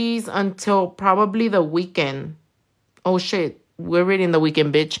upload these until probably the weekend. Oh, shit. We're reading the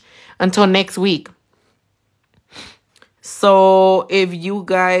weekend, bitch. Until next week. So if you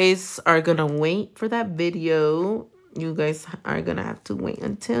guys are gonna wait for that video, you guys are gonna have to wait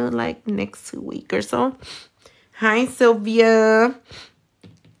until like next week or so. Hi, Sylvia.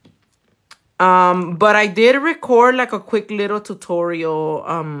 But I did record like a quick little tutorial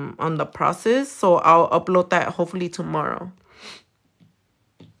on the process, so I'll upload that hopefully tomorrow.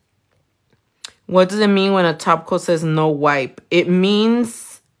 What does it mean when a top coat says no wipe? It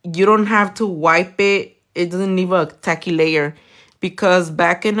means you don't have to wipe it. It doesn't leave a tacky layer, because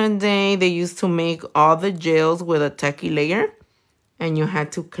back in the day they used to make all the gels with a tacky layer and you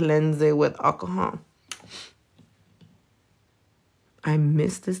had to cleanse it with alcohol. I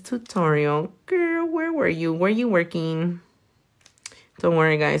missed this tutorial. Girl, where were you? Were you working? Don't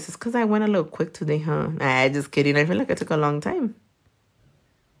worry, guys. It's because I went a little quick today, huh? Nah, just kidding. I feel like I took a long time.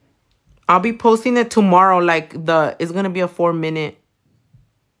 I'll be posting it tomorrow. Like it's going to be a 4-minute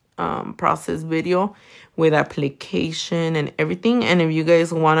process video with application and everything. And if you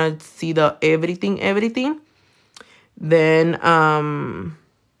guys want to see the everything, then,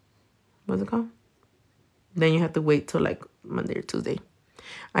 what's it called? Then you have to wait till like Monday or Tuesday.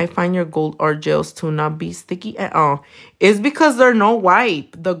 I find your gold art gels to not be sticky at all. It's because they're no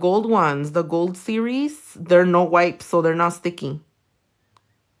wipe. The gold ones, the gold series, they're no wipe, so they're not sticky.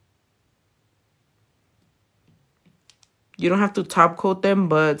 You don't have to top coat them,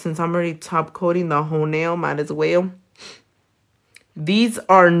 but since I'm already top coating the whole nail, might as well. These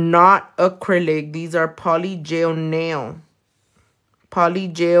are not acrylic. These are poly gel nail. Poly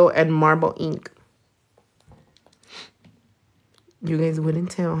gel and marble ink. You guys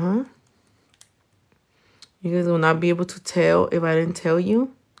wouldn't tell, huh? You guys will not be able to tell if I didn't tell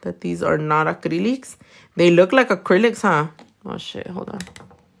you that these are not acrylics. They look like acrylics, huh? Oh, shit. Hold on.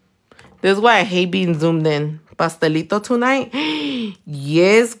 This is why I hate being zoomed in. Pastelito tonight?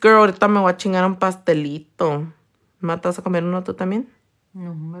 Yes, girl. Ahorita me voy a chingar un pastelito. ¿Me vas a comer uno tú también?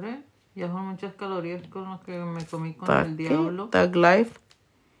 No, hombre. Ya son muchas calorías con lo que me comí con el diablo. Thug life.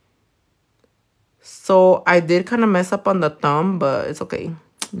 So I did kind of mess up on the thumb, but it's okay.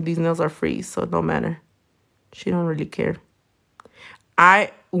 These nails are free, so it don't matter. She don't really care.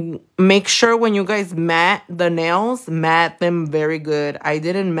 I make sure when you guys mat the nails, mat them very good. I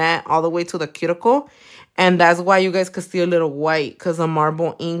didn't mat all the way to the cuticle, and that's why you guys could see a little white, because the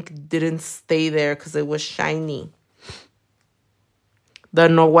marble ink didn't stay there because it was shiny. The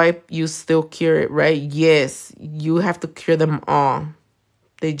no wipe, you still cure it, right? Yes, you have to cure them all.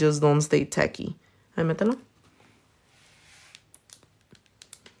 They just don't stay tacky. Ahí mételo.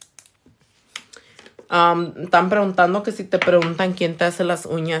 Están preguntando que si te preguntan quién te hace las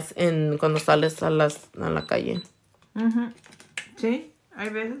uñas cuando sales a la calle. Sí, hay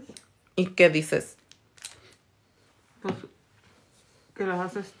veces. ¿Y qué dices? Pues, ¿qué las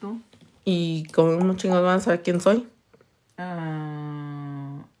haces tú? ¿Y cómo chingados van a saber quién soy?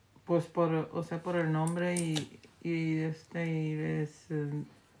 Pues por el nombre y les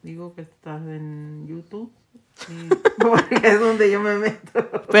digo que estás en YouTube. Porque es donde yo me meto.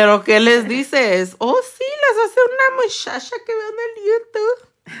 ¿Pero qué les dices? Oh, sí, las hace una muchacha que veo en el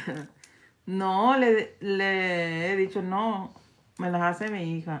YouTube. No, le he dicho, no, me las hace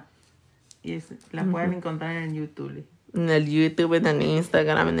mi hija. Y las pueden encontrar en YouTube. En el YouTube, en el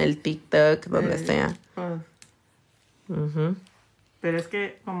Instagram, en el TikTok, donde sea. Pues, pero es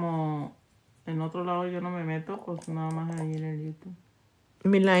que como en otro lado yo no me meto, pues nada más ahí en el YouTube.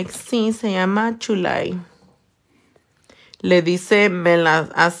 Mi like, sí, se llama Chulay. Le dice, me las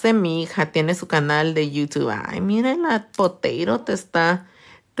hace mi hija, tiene su canal de YouTube. Ay, mira, la Potato te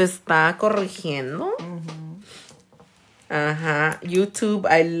está corrigiendo. Ajá, YouTube,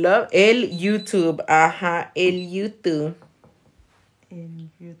 I love el YouTube. Ajá, el YouTube.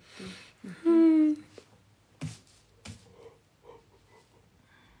 En YouTube.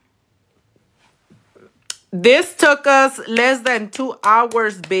 This took us less than 2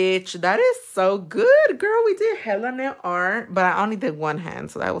 hours, bitch. That is so good, girl. We did hella nail art, but I only did one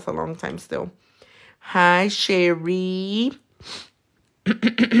hand, so that was a long time still. Hi, Sherry.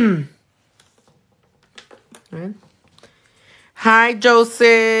 Right. Hi,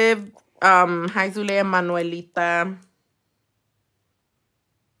 Joseph. Hi, Zulea Manuelita.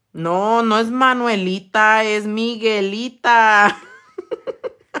 No, no es Manuelita, es Miguelita.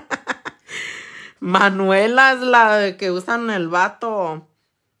 Manuela es la que usan el vato.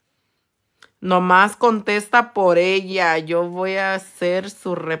 Nomás contesta por ella. Yo voy a ser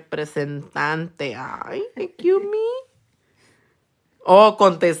su representante. Ay, thank you, me. Oh,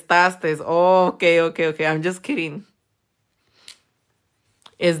 contestaste. Oh, okay. I'm just kidding.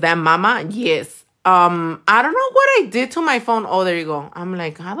 Is that mama? Yes. I don't know what I did to my phone. Oh, there you go. I'm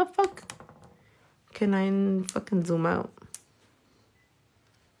like, how the fuck can I fucking zoom out?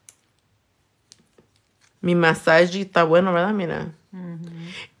 Mi masaje está bueno, ¿verdad? Mira.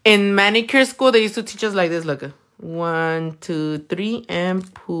 In manicure school, they used to teach us like this. Look. 1, 2, 3,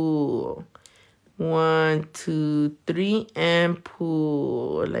 and pull. 1, 2, 3, and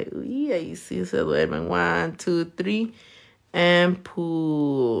pull. Like, uy, ahí sí se duermen. 1, 2, 3, and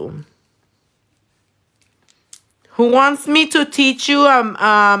pull. Who wants me to teach you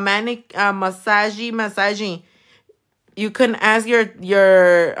massaging? You can ask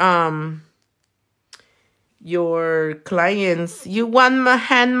your clients. You want a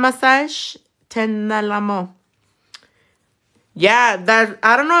hand massage? $10. Yeah, that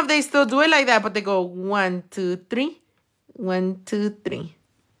I don't know if they still do it like that, but they go 1, 2, 3, 1, 2, 3,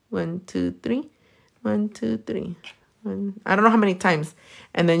 1, 2, 3, 1, 2, 3. I don't know how many times,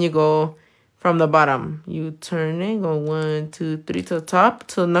 and then you go from the bottom. You turn it, go 1, 2, 3 to the top,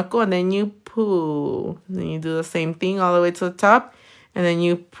 to the knuckle, and then you pull. Then you do the same thing all the way to the top, and then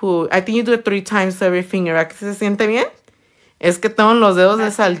you pull. I think you do it 3 times to every finger. ¿A que se siente bien? Es que tengo los dedos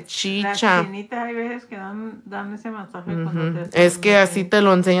de salchicha. Las chinitas hay veces que dan ese masaje cuando te Es que así te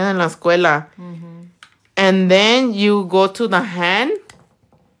lo enseñan en la escuela. And then you go to the hand,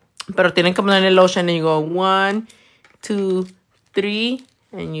 pero tienen que ponerle lotion, and you go 1, 2, 3,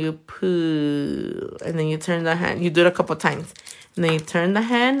 and you pull, and then you turn the hand. You do it a couple times, and then you turn the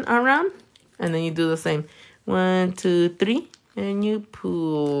hand around, and then you do the same. 1, 2, 3, and you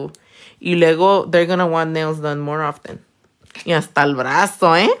pull. Y luego they're gonna want nails done more often. Y hasta el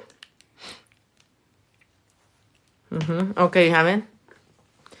brazo, ¿eh? Okay, you haven't?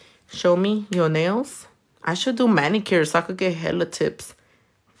 Show me your nails. I should do manicures so I could get hella tips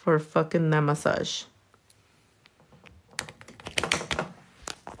for fucking that massage.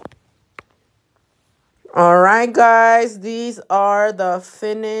 All right, guys. These are the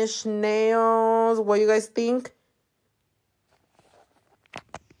finished nails. What do you guys think?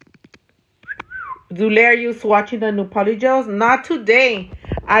 Zule, are you swatching the new polygels? Not today.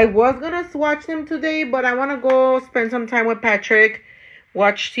 I was going to swatch them today, but I want to go spend some time with Patrick,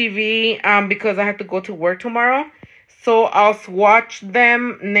 watch TV, because I have to go to work tomorrow. So I'll swatch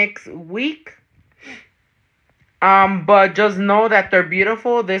them next week. But just know that they're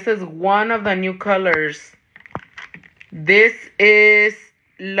beautiful. This is one of the new colors. This is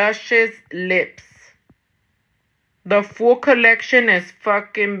Luscious Lips. The full collection is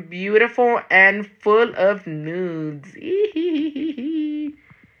fucking beautiful and full of nudes.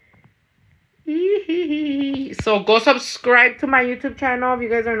 So go subscribe to my YouTube channel if you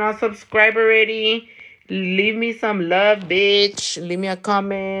guys are not subscribed already. Leave me some love, bitch. Leave me a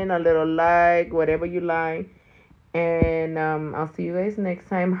comment, a little like, whatever you like. And I'll see you guys next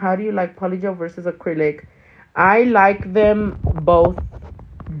time. How do you like polygel versus acrylic? I like them both.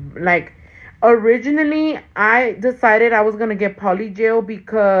 Like, originally, I decided I was going to get polygel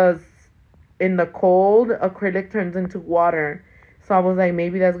because in the cold, acrylic turns into water. So I was like,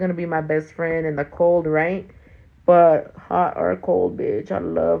 maybe that's going to be my best friend in the cold, right? But hot or cold, bitch, I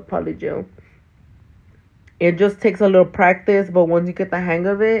love polygel. It just takes a little practice, but once you get the hang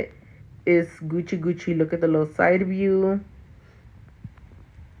of it, it's Gucci Gucci. Look at the little side view.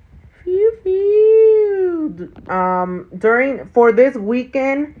 For this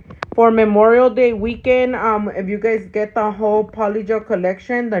weekend, for Memorial Day weekend, if you guys get the whole polygel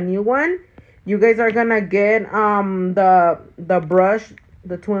collection, the new one, you guys are gonna get the brush,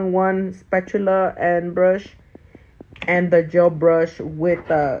 the 2-in-1 spatula and brush, and the gel brush with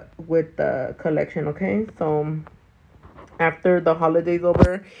the collection. Okay, so after the holidays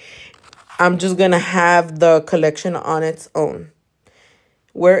over, I'm just gonna have the collection on its own.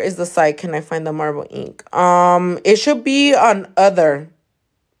 Where is the site? Can I find the marble ink? It should be on other.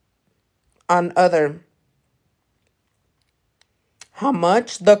 How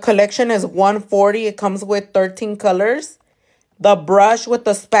much? The collection is $140. It comes with 13 colors. The brush with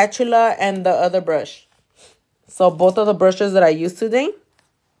the spatula and the other brush. So both of the brushes that I used today.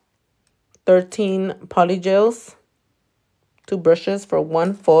 13 polygels. 2 brushes for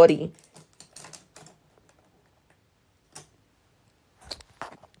 $140.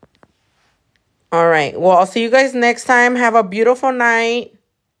 All right. Well, I'll see you guys next time. Have a beautiful night.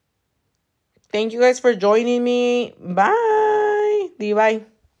 Thank you guys for joining me. Bye. Bye.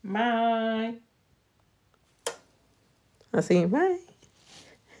 Bye. I'll see you. Bye.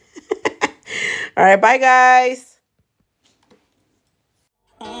 All right. Bye, guys.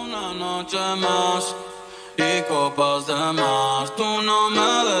 Una noche más y copas de más. Tú no me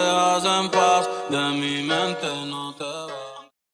dejas en paz. De mi mente no te vas.